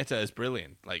 Paqueta is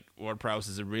brilliant. Like, Ward-Prowse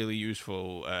is a really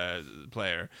useful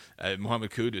player.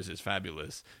 Mohamed Kudus is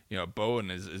fabulous.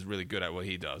 Bowen is really good at what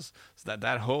he does. So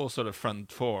that whole sort of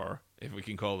front four, if we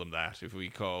can call them that,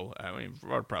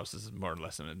 Ward-Prowse is more or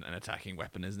less an attacking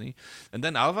weapon, isn't he? And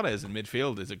then Alvarez in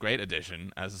midfield is a great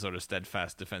addition as a sort of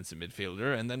steadfast defensive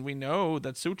midfielder. And then we know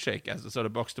that Souček as a sort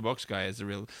of box-to-box guy is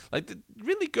really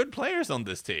good players on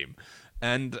this team.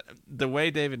 And the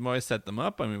way David Moyes set them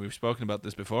up, I mean, we've spoken about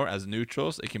this before, as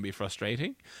neutrals, it can be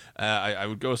frustrating. I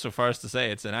would go so far as to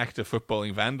say it's an act of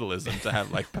footballing vandalism to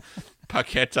have, like,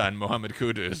 Paqueta and Mohamed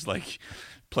Kudus, like,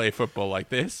 play football like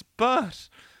this. But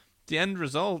the end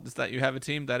result is that you have a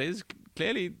team that is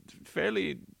clearly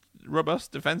fairly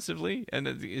robust defensively and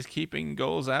is keeping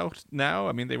goals out now.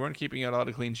 I mean, they weren't keeping out a lot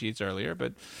of clean sheets earlier,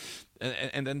 but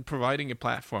and then providing a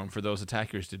platform for those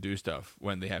attackers to do stuff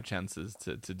when they have chances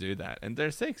to do that. And they're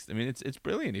sixth. I mean, it's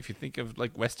brilliant. If you think of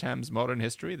like West Ham's modern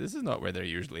history, this is not where they're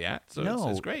usually at. So no.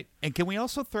 it's great. And can we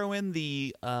also throw in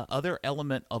the other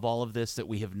element of all of this that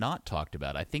we have not talked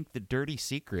about? I think the dirty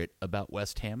secret about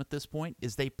West Ham at this point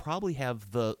is they probably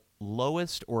have the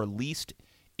lowest or least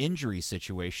injury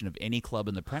situation of any club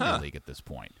in the Premier League at this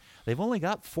point. They've only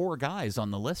got 4 guys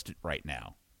on the list right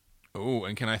now. Oh,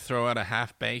 and can I throw out a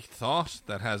half-baked thought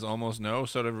that has almost no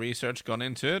sort of research gone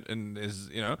into it, and is,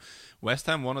 West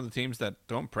Ham one of the teams that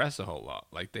don't press a whole lot.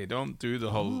 Like, they don't do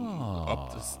the whole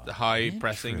the high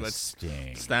pressing, let's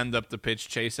stand up the pitch,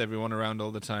 chase everyone around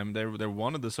all the time. They're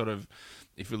one of the sort of,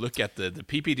 if you look at the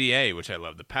PPDA, which I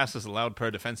love, the passes allowed per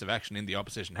defensive action in the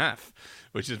opposition half,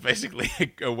 which is basically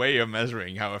a way of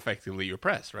measuring how effectively you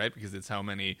press, right? Because it's how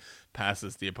many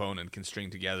passes the opponent can string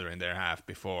together in their half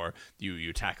before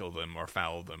you tackle them or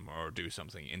foul them or do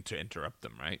something to interrupt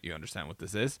them, right? You understand what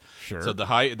this is? Sure. So the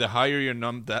higher your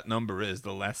that number is,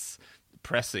 the less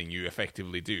pressing you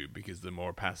effectively do, because the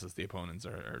more passes the opponents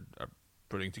are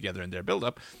putting together in their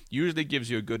build-up, usually gives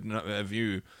you a good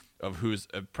view of who's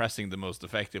pressing the most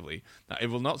effectively. Now, it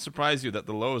will not surprise you that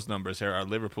the lowest numbers here are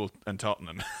Liverpool and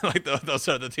Tottenham. Like those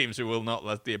are the teams who will not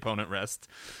let the opponent rest.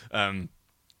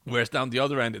 Whereas down the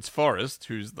other end, it's Forest,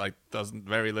 who's like does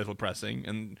very little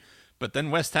pressing, but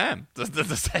then West Ham, the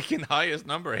second highest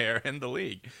number here in the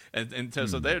league, and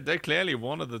so they're clearly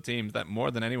one of the teams that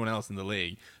more than anyone else in the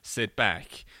league sit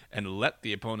back and let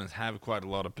the opponents have quite a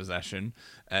lot of possession,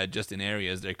 just in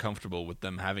areas they're comfortable with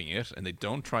them having it, and they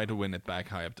don't try to win it back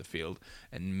high up the field,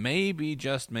 and maybe,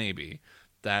 just maybe,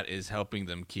 that is helping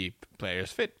them keep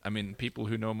players fit. I mean, people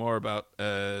who know more about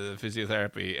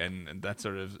physiotherapy and that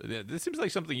sort of, this seems like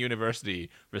something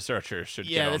university researchers should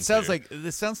get on. This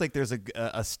sounds like there's a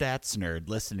stats nerd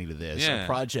listening to this. A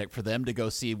project for them to go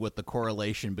see what the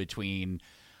correlation between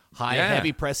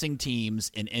heavy pressing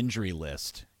teams and injury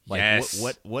list. Like, yes.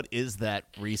 What is that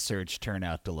research turn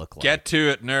out to look like? Get to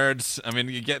it, nerds. I mean,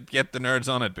 you get the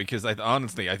nerds on it, because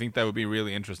honestly, I think that would be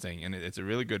really interesting, and it's a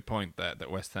really good point that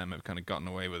West Ham have kind of gotten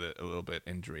away with it a little bit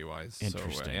injury-wise.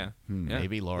 Interesting. So,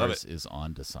 maybe Lars is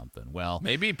onto something. Well,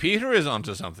 maybe Peter is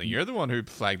onto something. You're the one who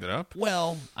flagged it up.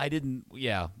 Well, I didn't.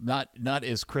 Yeah, not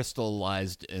as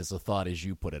crystallized as a thought as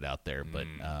you put it out there, but.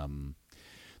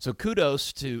 So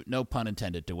kudos to, no pun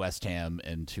intended, to West Ham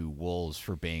and to Wolves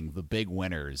for being the big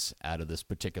winners out of this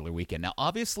particular weekend. Now,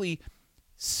 obviously,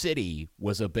 City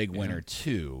was a big winner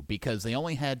too, because they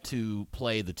only had to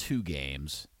play the 2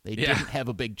 games. They didn't have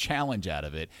a big challenge out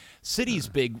of it. City's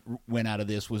big win out of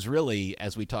this was really,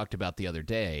 as we talked about the other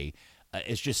day,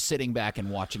 it's just sitting back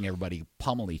and watching everybody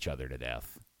pummel each other to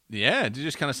death. Yeah, you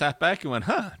just kind of sat back and went,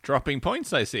 dropping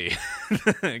points, I see.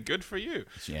 Good for you.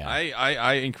 Yeah.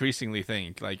 I increasingly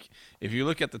think, like, if you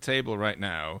look at the table right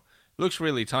now, it looks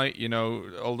really tight,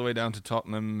 all the way down to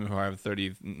Tottenham, who have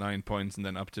 39 points, and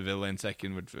then up to Villa in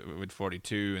second with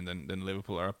 42, and then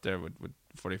Liverpool are up there with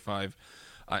 45.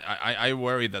 I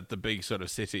worry that the big sort of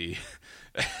City,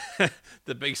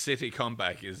 the big City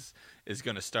comeback is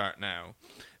going to start now.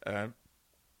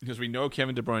 Because we know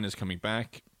Kevin De Bruyne is coming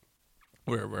back.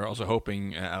 We're also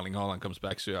hoping Erling Haaland comes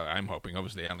back soon. I'm hoping,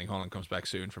 obviously, Erling Haaland comes back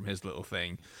soon from his little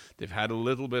thing. They've had a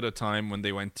little bit of time when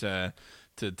they went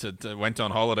went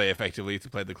on holiday effectively to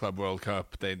play the Club World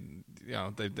Cup.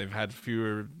 They've had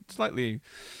fewer, slightly,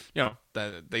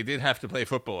 they did have to play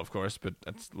football, of course, but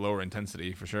that's lower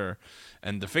intensity for sure.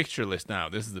 And the fixture list now,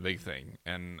 this is the big thing.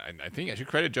 And I think I should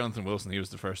credit Jonathan Wilson. He was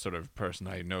the first sort of person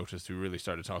I noticed who really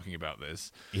started talking about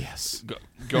this. Yes.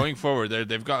 Going forward,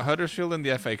 they've got Huddersfield in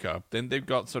the FA Cup. Then they've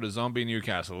got sort of zombie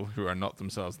Newcastle, who are not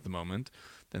themselves at the moment.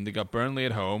 Then they got Burnley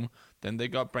at home. Then they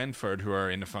got Brentford, who are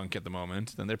in a funk at the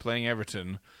moment. Then they're playing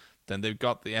Everton. Then they've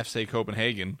got the FC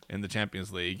Copenhagen in the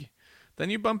Champions League. Then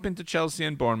you bump into Chelsea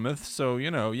and Bournemouth. So,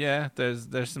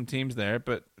 there's some teams there.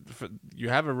 But you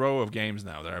have a row of games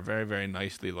now that are very, very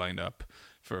nicely lined up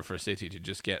for City to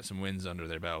just get some wins under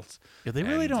their belts. Yeah, they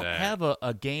really don't have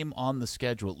a game on the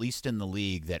schedule, at least in the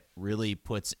league, that really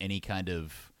puts any kind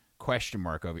of question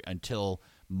mark over until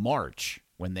March,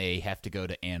 when they have to go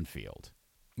to Anfield.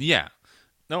 Yeah.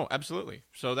 No, absolutely.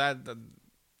 So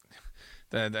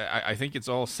I think it's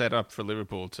all set up for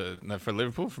Liverpool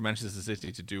for Manchester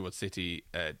City to do what City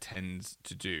tends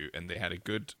to do, and they had a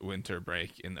good winter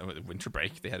break.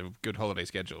 They had a good holiday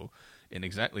schedule in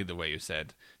exactly the way you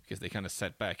said, because they kind of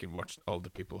sat back and watched all the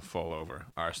people fall over,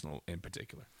 Arsenal in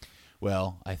particular.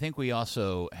 Well, I think we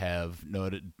also have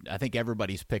noted, I think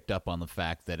everybody's picked up on the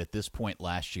fact that at this point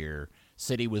last year,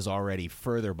 City was already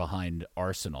further behind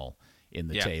Arsenal in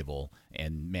the table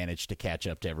and managed to catch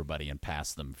up to everybody and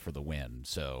pass them for the win.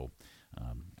 So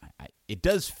it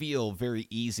does feel very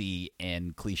easy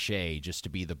and cliche just to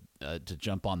be to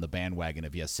jump on the bandwagon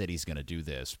of, yes, City's going to do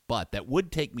this. But that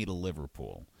would take me to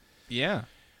Liverpool. Yeah.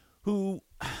 Who,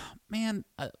 man,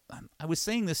 I was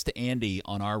saying this to Andy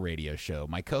on our radio show.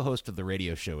 My co-host of the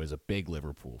radio show is a big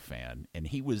Liverpool fan, and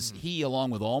he, along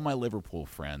with all my Liverpool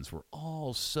friends, were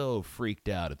all so freaked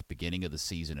out at the beginning of the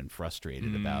season and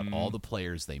frustrated about all the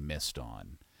players they missed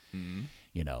on.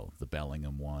 You know, the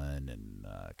Bellingham one and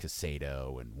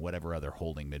Caicedo and whatever other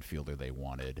holding midfielder they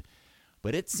wanted.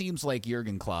 But it seems like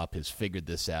Jurgen Klopp has figured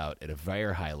this out at a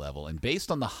very high level, and based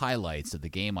on the highlights of the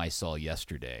game I saw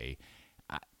yesterday,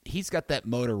 he's got that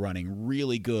motor running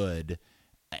really good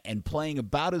and playing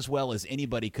about as well as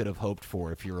anybody could have hoped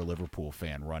for if you're a Liverpool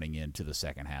fan running into the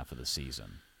second half of the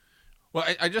season. Well,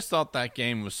 I just thought that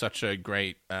game was such a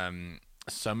great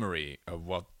summary of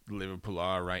what Liverpool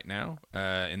are right now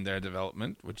in their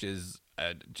development, which is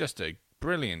just a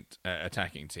brilliant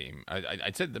attacking team.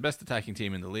 I'd say the best attacking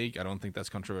team in the league. I don't think that's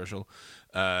controversial.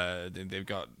 They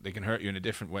can hurt you in a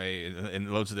different way,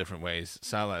 in loads of different ways.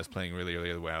 Salah is playing really,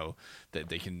 really well.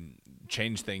 They can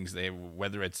change things.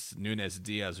 Whether it's Nunes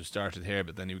Diaz, who started here,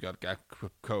 but then you've got Gakpo,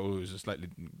 who's a slightly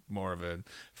more of a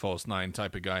false nine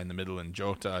type of guy in the middle, and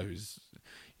Jota, who's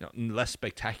less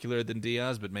spectacular than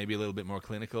Diaz, but maybe a little bit more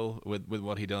clinical with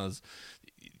what he does.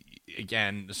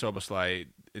 Again, Szoboszlai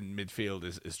in midfield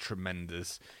is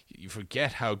tremendous. You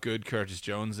forget how good Curtis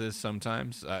Jones is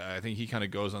sometimes. I think he kind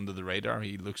of goes under the radar.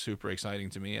 He looks super exciting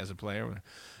to me as a player.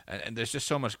 And there's just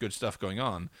so much good stuff going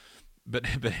on. But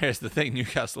here's the thing,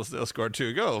 Newcastle still scored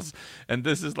 2 goals. And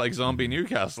this is like zombie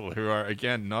Newcastle, who are,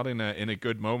 again, not in a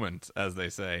good moment, as they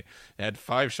say. They had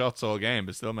 5 shots all game,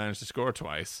 but still managed to score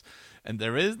twice. And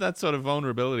there is that sort of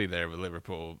vulnerability there with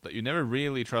Liverpool, that you never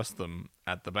really trust them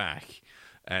at the back.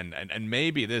 And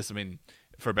maybe this, I mean,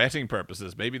 for betting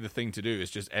purposes, maybe the thing to do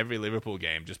is just every Liverpool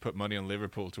game, just put money on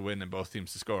Liverpool to win and both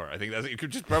teams to score. I think you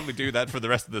could just probably do that for the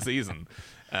rest of the season.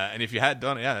 And if you had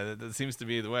done it, that seems to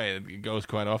be the way. It goes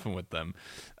quite often with them.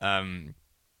 And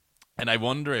I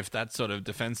wonder if that sort of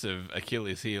defensive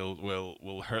Achilles heel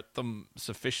will hurt them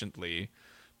sufficiently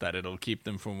that it'll keep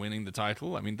them from winning the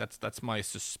title. I mean, that's my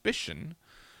suspicion.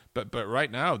 But right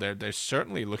now they're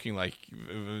certainly looking like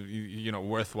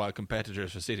worthwhile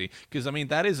competitors for City, because I mean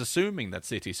that is assuming that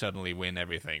City suddenly win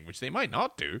everything, which they might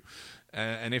not do,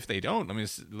 and if they don't, I mean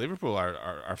Liverpool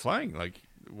are flying, like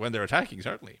when they're attacking,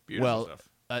 certainly beautiful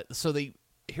stuff.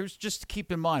 Here's just to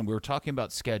keep in mind, we were talking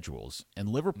about schedules, and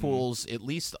Liverpool's at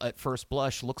least at first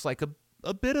blush looks like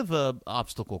a bit of a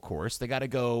obstacle course. They got to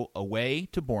go away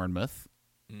to Bournemouth,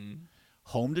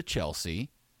 home to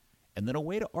Chelsea, and then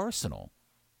away to Arsenal.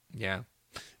 Yeah,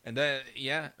 and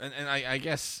I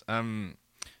guess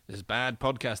this is bad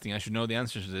podcasting. I should know the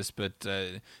answer to this, but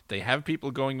they have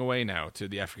people going away now to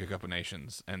the Africa Cup of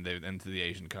Nations and to the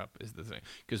Asian Cup is the thing,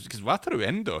 because Wataru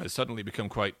Endo has suddenly become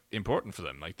quite important for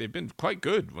them. Like they've been quite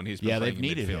good when he's been playing they've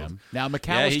needed midfield. him. Now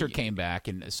McAllister came back,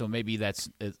 and so maybe that's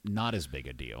not as big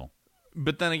a deal.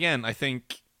 But then again, I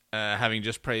think having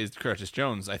just praised Curtis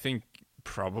Jones, I think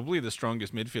probably the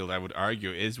strongest midfield, I would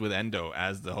argue, is with Endo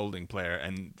as the holding player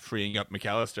and freeing up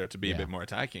McAllister to be a bit more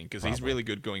attacking, because he's really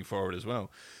good going forward as well.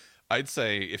 I'd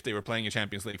say if they were playing a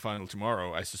Champions League final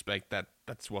tomorrow, I suspect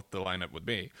that's what the lineup would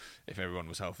be if everyone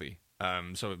was healthy.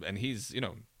 And he's,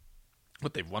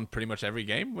 they've won pretty much every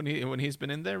game when he's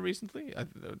been in there recently,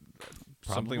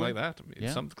 something like that.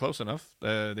 Something close enough.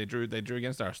 They drew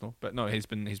against Arsenal, but no, he's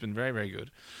been very, very good,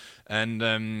 and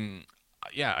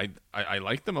I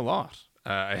like them a lot.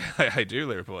 I do,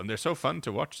 Liverpool, and they're so fun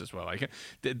to watch as well.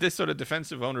 This sort of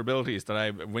defensive vulnerabilities that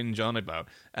I whinge on about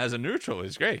as a neutral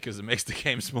is great because it makes the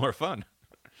games more fun.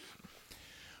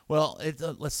 Well,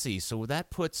 let's see. So that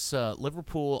puts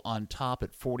Liverpool on top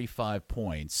at 45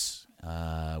 points,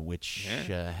 which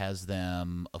has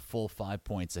them a full 5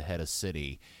 points ahead of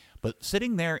City. But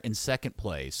sitting there in second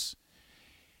place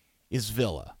is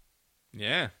Villa.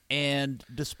 Yeah. And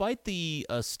despite the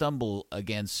stumble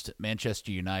against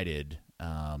Manchester United,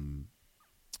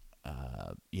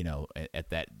 at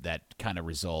that kind of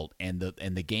result, and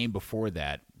the game before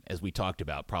that, as we talked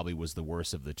about, probably was the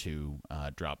worst of the two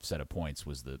drop set of points,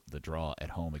 was the draw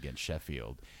at home against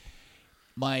Sheffield.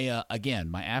 My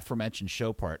aforementioned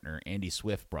show partner Andy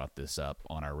Swift brought this up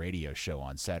on our radio show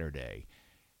on Saturday.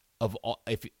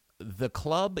 If the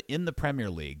club in the Premier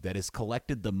League that has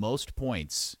collected the most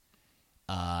points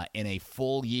in a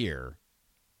full year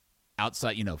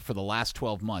outside, for the last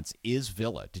 12 months is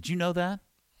Villa. Did you know that?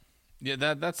 Yeah,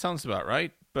 that sounds about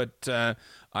right. But I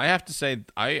have to say,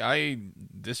 I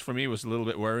this for me was a little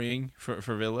bit worrying for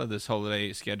Villa, this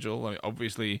holiday schedule. I mean,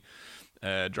 obviously,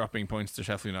 dropping points to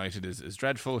Sheffield United is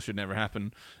dreadful, should never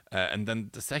happen. And then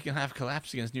the second half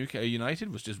collapse against Newcastle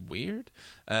United was just weird.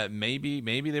 Maybe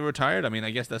they were tired. I mean,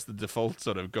 I guess that's the default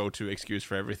sort of go-to excuse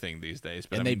for everything these days.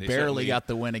 But and I mean, they barely got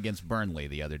the win against Burnley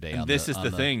the other day. This is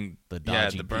the thing. The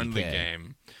dodgy the Burnley PK.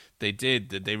 game. They did.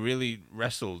 They really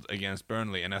wrestled against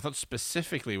Burnley. And I thought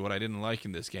specifically what I didn't like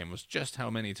in this game was just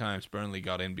how many times Burnley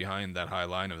got in behind that high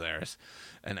line of theirs.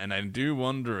 And I do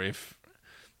wonder if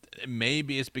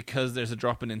maybe it's because there's a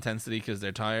drop in intensity because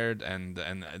they're tired and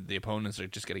the opponents are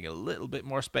just getting a little bit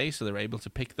more space, so they're able to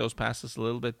pick those passes a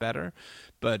little bit better.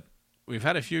 But we've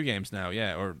had a few games now,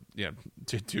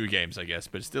 two games, I guess,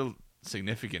 but it's still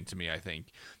significant to me, I think,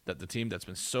 that the team that's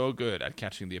been so good at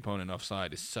catching the opponent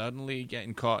offside is suddenly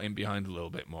getting caught in behind a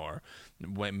little bit more.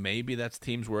 When maybe that's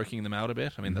teams working them out a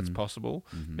bit. I mean, that's possible.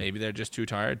 Maybe they're just too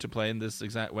tired to play in this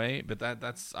exact way. But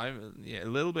that's I'm a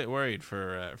little bit worried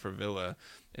for Villa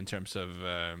in terms of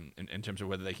in terms of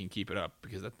whether they can keep it up,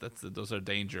 because those are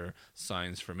danger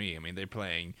signs for me. I mean, they're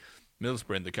playing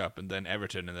Middlesbrough in the cup, and then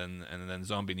Everton, and then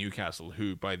Zombie Newcastle,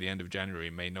 who by the end of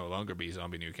January may no longer be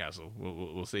Zombie Newcastle.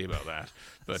 We'll see about that.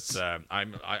 But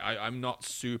I'm not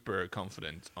super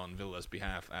confident on Villa's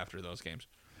behalf after those games.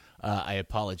 I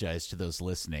apologize to those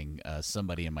listening.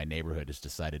 Somebody in my neighborhood has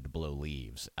decided to blow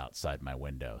leaves outside my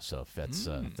window. So if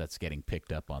that's getting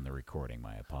picked up on the recording,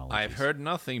 my apologies. I've heard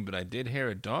nothing, but I did hear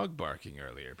a dog barking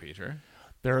earlier, Peter.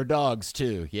 There are dogs,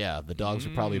 too. Yeah, the dogs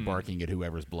are probably barking at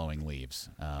whoever's blowing leaves.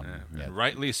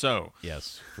 Rightly so.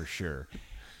 Yes, for sure.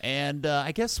 And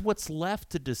I guess what's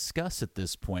left to discuss at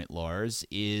this point, Lars,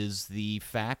 is the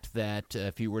fact that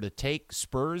if you were to take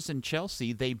Spurs and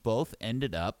Chelsea, they both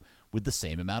ended up with the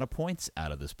same amount of points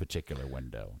out of this particular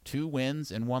window. 2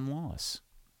 wins and 1 loss.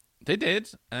 They did,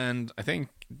 and I think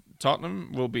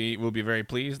Tottenham will be very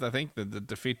pleased. I think the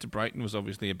defeat to Brighton was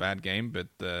obviously a bad game, but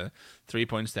 3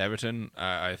 points to Everton,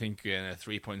 I think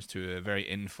 3 points to a very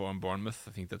informed Bournemouth.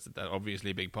 I think that's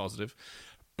obviously a big positive.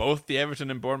 Both the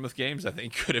Everton and Bournemouth games, I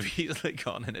think, could have easily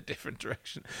gone in a different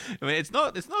direction. I mean, it's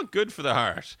not good for the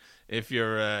heart if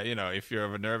you're if you're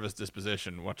of a nervous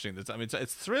disposition watching this. I mean,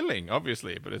 it's thrilling,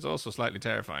 obviously, but it's also slightly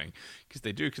terrifying because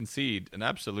they do concede an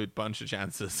absolute bunch of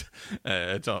chances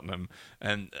at Tottenham,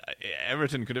 and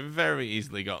Everton could have very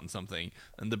easily gotten something.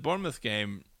 And the Bournemouth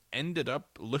game ended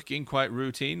up looking quite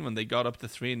routine when they got up to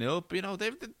 3-0.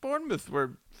 But, Bournemouth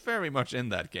were very much in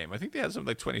that game. I think they had something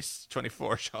like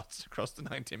 24 shots across the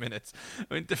 90 minutes.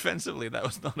 I mean, defensively, that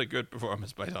was not a good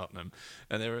performance by Tottenham.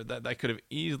 And that could have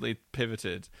easily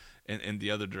pivoted in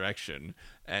the other direction.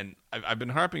 And I've been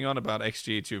harping on about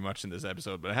XG too much in this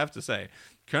episode, but I have to say,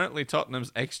 currently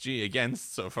Tottenham's XG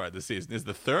against so far this season is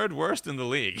the 3rd worst in the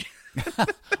league.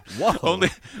 Whoa.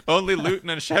 Only Luton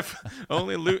and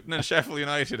Sheffield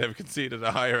United have conceded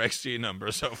a higher XG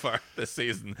number so far this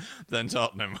season than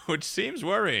Tottenham, which seems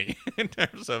worrying in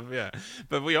terms of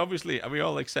But we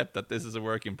all accept that this is a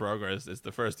work in progress. It's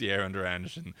the first year under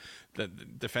Ange, and the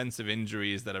defensive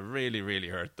injuries that have really, really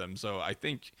hurt them. So I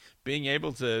think being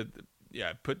able to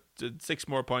put 6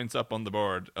 more points up on the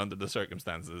board under the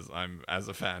circumstances, I'm, as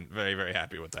a fan, very, very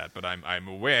happy with that. But I'm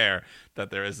aware that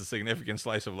there is a significant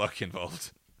slice of luck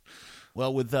involved.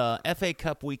 Well, with the FA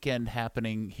Cup weekend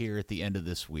happening here at the end of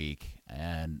this week,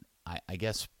 and I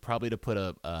guess probably to put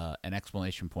an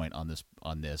exclamation point on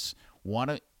this,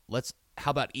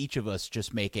 how about each of us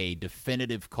just make a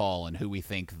definitive call on who we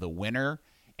think the winner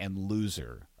and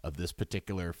loser of this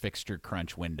particular fixture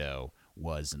crunch window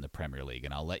was in the Premier League,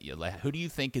 and I'll let you. Who do you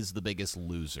think is the biggest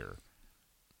loser?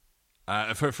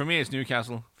 For me, it's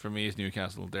Newcastle.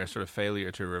 Their sort of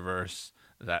failure to reverse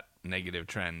that negative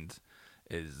trend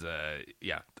is the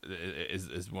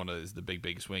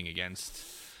big swing against.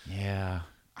 Yeah,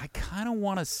 I kind of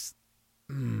want to.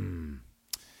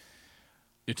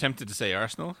 You're tempted to say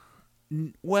Arsenal?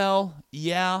 Well,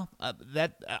 yeah.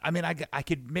 I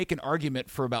could make an argument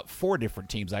for about 4 different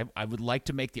teams. I would like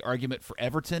to make the argument for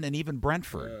Everton and even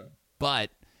Brentford. But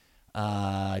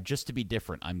just to be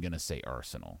different, I'm going to say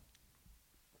Arsenal.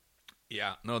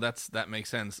 Yeah, no, that makes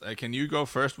sense. Can you go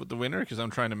first with the winner? Because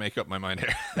I'm trying to make up my mind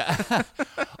here.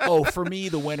 Oh, for me,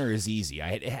 the winner is easy.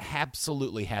 It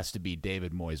absolutely has to be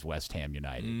David Moyes' West Ham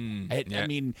United. I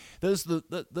mean, it's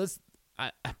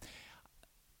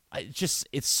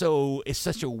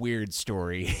such a weird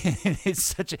story.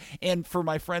 And for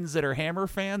my friends that are Hammer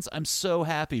fans, I'm so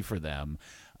happy for them.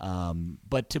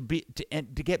 But to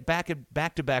get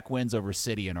back-to-back wins over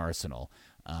City and Arsenal,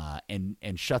 and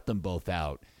shut them both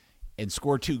out, and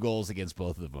score 2 goals against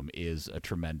both of them is a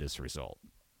tremendous result.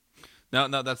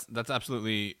 No, that's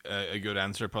absolutely a good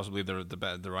answer, possibly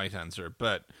the right answer.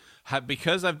 But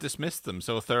because I've dismissed them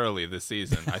so thoroughly this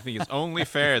season, I think it's only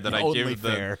fair that I give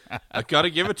them. I got to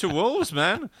give it to Wolves,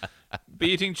 man,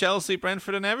 beating Chelsea,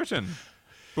 Brentford, and Everton.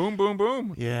 Boom, boom,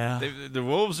 boom. Yeah, the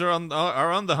Wolves are on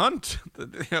the hunt.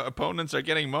 The opponents are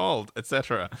getting mauled,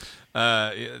 etc.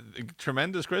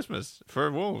 Tremendous Christmas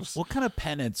for Wolves. What kind of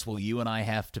penance will you and I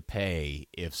have to pay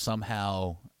if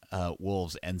somehow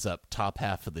Wolves ends up top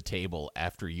half of the table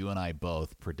after you and I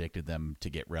both predicted them to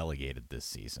get relegated this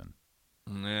season?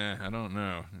 Yeah, I don't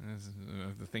know. I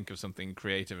have to think of something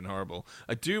creative and horrible.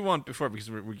 I do want,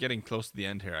 because we're getting close to the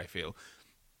end here, I feel,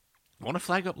 I want to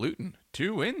flag up Luton.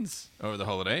 2 wins over the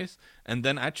holidays, and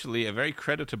then actually a very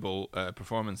creditable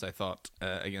performance, I thought,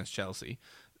 against Chelsea.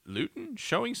 Luton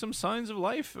showing some signs of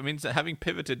life. I mean, having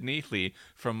pivoted neatly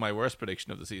from my worst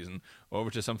prediction of the season over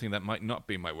to something that might not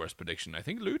be my worst prediction. I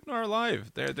think Luton are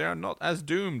alive. They are not as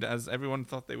doomed as everyone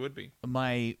thought they would be.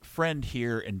 My friend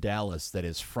here in Dallas that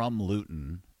is from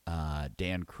Luton,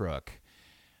 Dan Crook,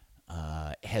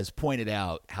 has pointed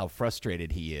out how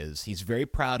frustrated he is. He's very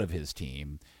proud of his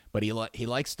team, but he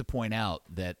likes to point out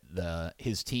that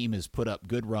his team has put up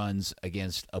good runs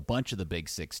against a bunch of the Big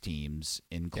Six teams,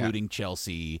 including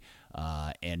Chelsea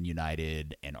and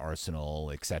United and Arsenal,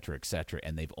 et cetera,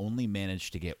 and they've only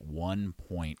managed to get 1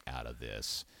 point out of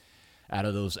those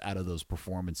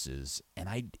performances.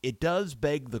 And it does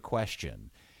beg the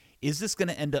question: is this going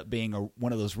to end up being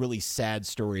one of those really sad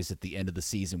stories at the end of the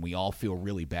season we all feel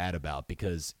really bad about,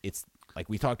 because it's like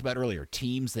we talked about earlier,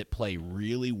 teams that play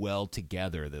really well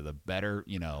together, they're the better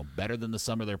than the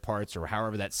sum of their parts, or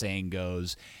however that saying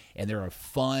goes, and they're a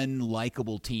fun,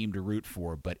 likable team to root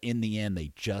for, but in the end,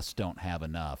 they just don't have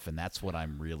enough, and that's what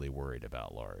I'm really worried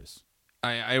about, Lars.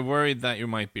 I worried that you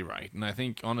might be right, and I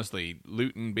think, honestly,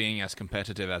 Luton being as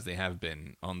competitive as they have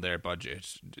been on their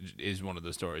budget is one of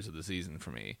the stories of the season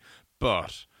for me.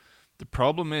 But the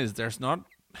problem is there's not...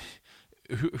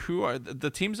 Who are the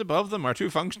teams above them are too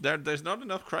functional. There's not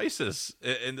enough crisis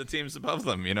in the teams above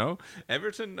them.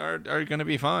 Everton are going to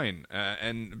be fine,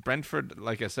 and Brentford,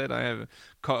 like I said, I have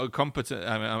competent.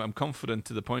 I'm confident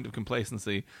to the point of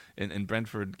complacency in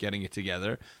Brentford getting it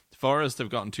together. Forest have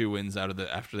gotten 2 wins out of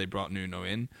after they brought Nuno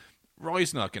in.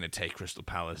 Roy's not going to take Crystal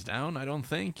Palace down, I don't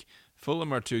think.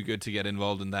 Fulham are too good to get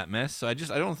involved in that mess. So I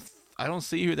don't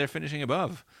see who they're finishing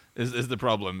above. Is the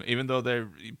problem, even though they're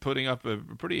putting up a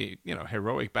pretty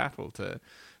heroic battle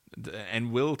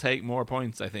and will take more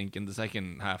points, I think, in the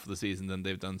second half of the season than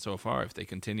they've done so far if they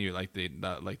continue like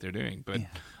they're doing. But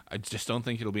I just don't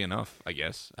think it'll be enough, I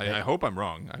guess. I hope I'm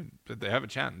wrong. They have a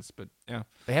chance, but yeah.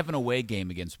 They have an away game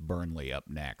against Burnley up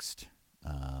next.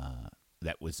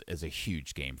 That is a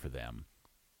huge game for them.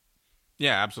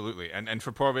 Yeah, absolutely. And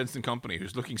for poor Vincent Kompany,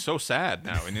 who's looking so sad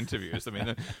now in interviews. I mean,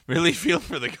 I really feel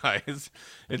for the guys.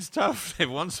 It's tough. They've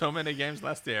won so many games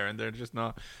last year, and they're just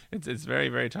not. It's very,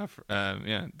 very tough. That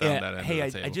end hey,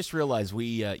 of the table. I just realized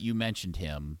you mentioned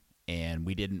him, and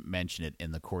we didn't mention it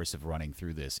in the course of running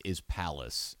through this, is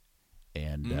Palace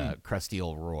and Crusty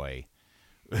old Roy,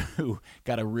 who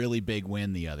got a really big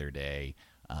win the other day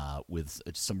with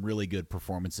some really good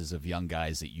performances of young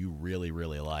guys that you really,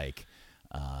 really like.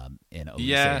 In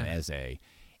Olise and Eze.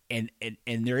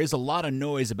 And there is a lot of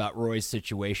noise about Roy's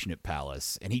situation at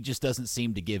Palace, and he just doesn't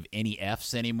seem to give any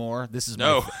Fs anymore. This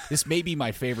may be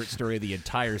my favorite story of the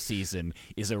entire season,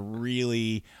 is a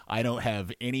really, I don't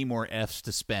have any more Fs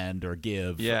to spend or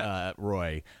give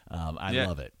Roy. I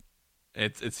love it.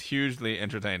 It's hugely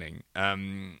entertaining.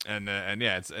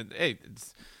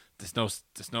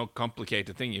 There's no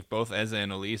complicated thing. If both Eze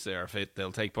and Olise are fit,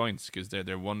 they'll take points because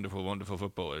they're wonderful, wonderful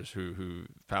footballers who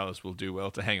Palace will do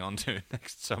well to hang on to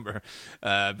next summer.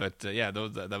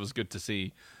 That was good to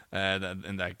see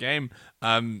in that game.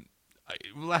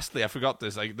 Lastly, I forgot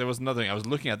this. There was another thing. I was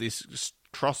looking at these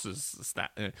crosses.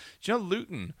 Do you know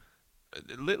Luton?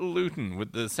 Little Luton,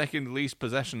 with the second least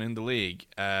possession in the league,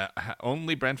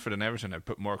 only Brentford and Everton have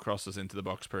put more crosses into the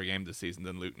box per game this season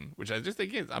than Luton, which I just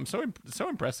think is so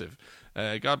impressive.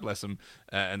 God bless them.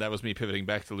 And that was me pivoting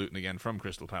back to Luton again from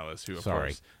Crystal Palace, who of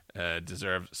course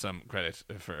deserve some credit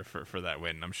for that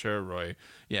win. I'm sure Roy,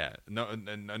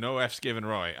 no F's given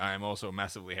Roy. I am also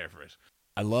massively here for it.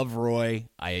 I love Roy.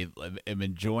 I am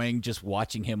enjoying just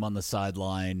watching him on the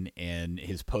sideline and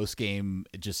his post game,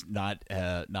 just not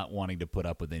wanting to put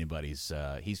up with anybody's.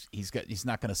 He's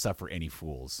not going to suffer any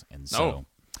fools, and so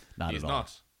not he's at all.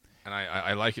 Not. And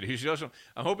I like it. He's also.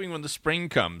 I'm hoping when the spring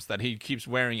comes that he keeps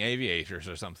wearing aviators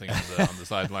or something on the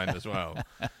sideline as well.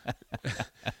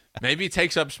 Maybe he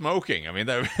takes up smoking. I mean,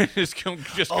 that would just go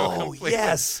completely.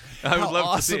 Yes! I would How love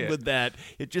awesome to see it. would that?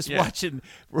 Just watching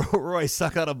Roy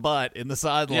suck on a butt in the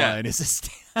sideline is just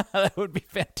that would be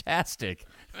fantastic.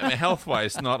 I mean,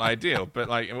 health-wise, not ideal, but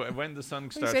like when the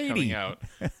sun starts coming out,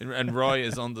 and Roy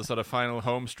is on the sort of final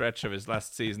home stretch of his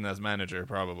last season as manager,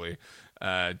 probably,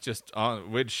 just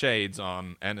on with shades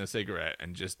on and a cigarette,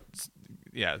 and just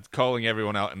calling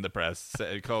everyone out in the press,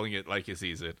 calling it like he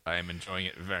sees it. I am enjoying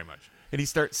it very much. And he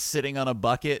starts sitting on a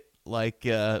bucket like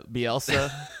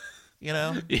Bielsa,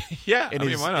 Yeah, in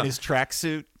his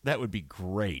tracksuit. That would be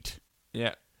great.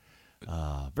 Yeah.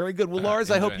 Very good. Well, Lars,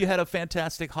 I hope you had a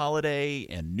fantastic holiday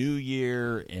and New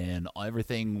Year, and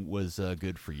everything was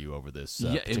good for you over this.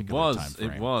 Particular time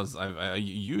frame. It was.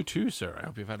 You too, sir. I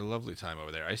hope you've had a lovely time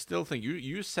over there. I still think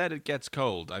you said it gets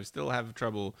cold. I still have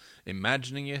trouble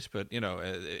imagining it, but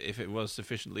if it was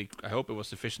sufficiently, I hope it was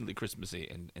sufficiently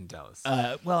Christmassy in Dallas.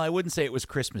 Well, I wouldn't say it was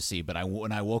Christmassy, but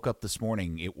when I woke up this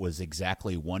morning, it was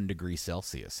exactly 1 degree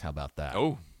Celsius. How about that?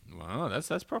 Oh. Wow,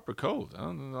 that's proper cold.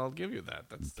 I'll give you that.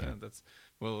 That's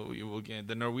well, you will get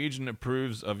the Norwegian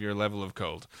approves of your level of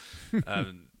cold.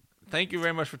 Thank you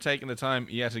very much for taking the time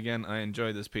yet again. I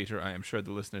enjoyed this, Peter. I am sure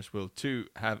the listeners will too.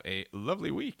 Have a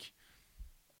lovely week.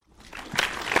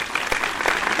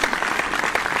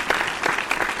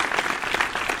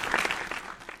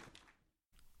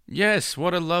 Yes,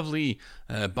 what a lovely,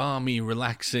 balmy,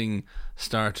 relaxing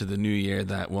start to the new year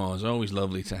that was. Always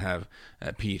lovely to have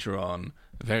Peter on.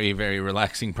 Very, very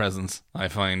relaxing presence, I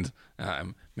find.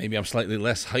 Maybe I'm slightly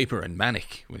less hyper and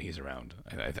manic when he's around.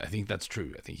 I think that's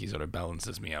true. I think he sort of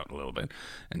balances me out a little bit.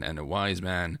 And a wise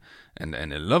man and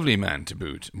a lovely man to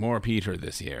boot. More Peter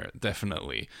this year,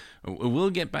 definitely. We'll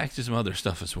get back to some other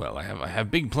stuff as well. I have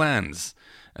big plans.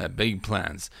 Big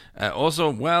plans. Also,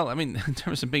 well, I mean, in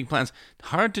terms of big plans,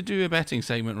 hard to do a betting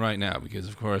segment right now because,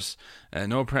 of course,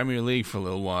 no Premier League for a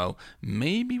little while.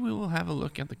 Maybe we will have a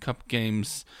look at the Cup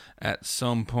games at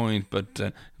some point,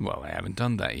 but, well, I haven't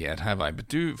done that yet, have I? But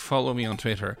do follow me on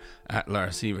Twitter at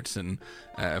Lars Sivertsen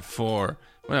for,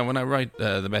 well, when I write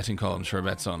the betting columns for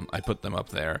Betson, I put them up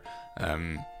there.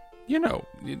 I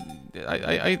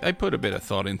put a bit of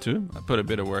thought into it. I put a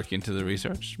bit of work into the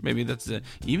research. Maybe that's,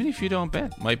 even if you don't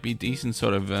bet, might be decent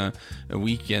sort of a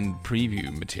weekend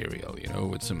preview material,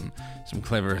 with some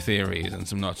clever theories and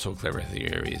some not so clever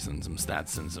theories and some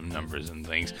stats and some numbers and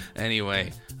things.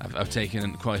 Anyway, I've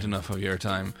taken quite enough of your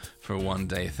time for one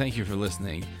day. Thank you for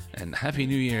listening, and Happy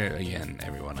New Year again,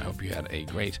 everyone. I hope you had a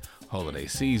great holiday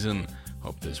season.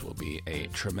 Hope this will be a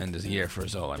tremendous year for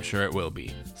us all. I'm sure it will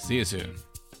be. See you soon.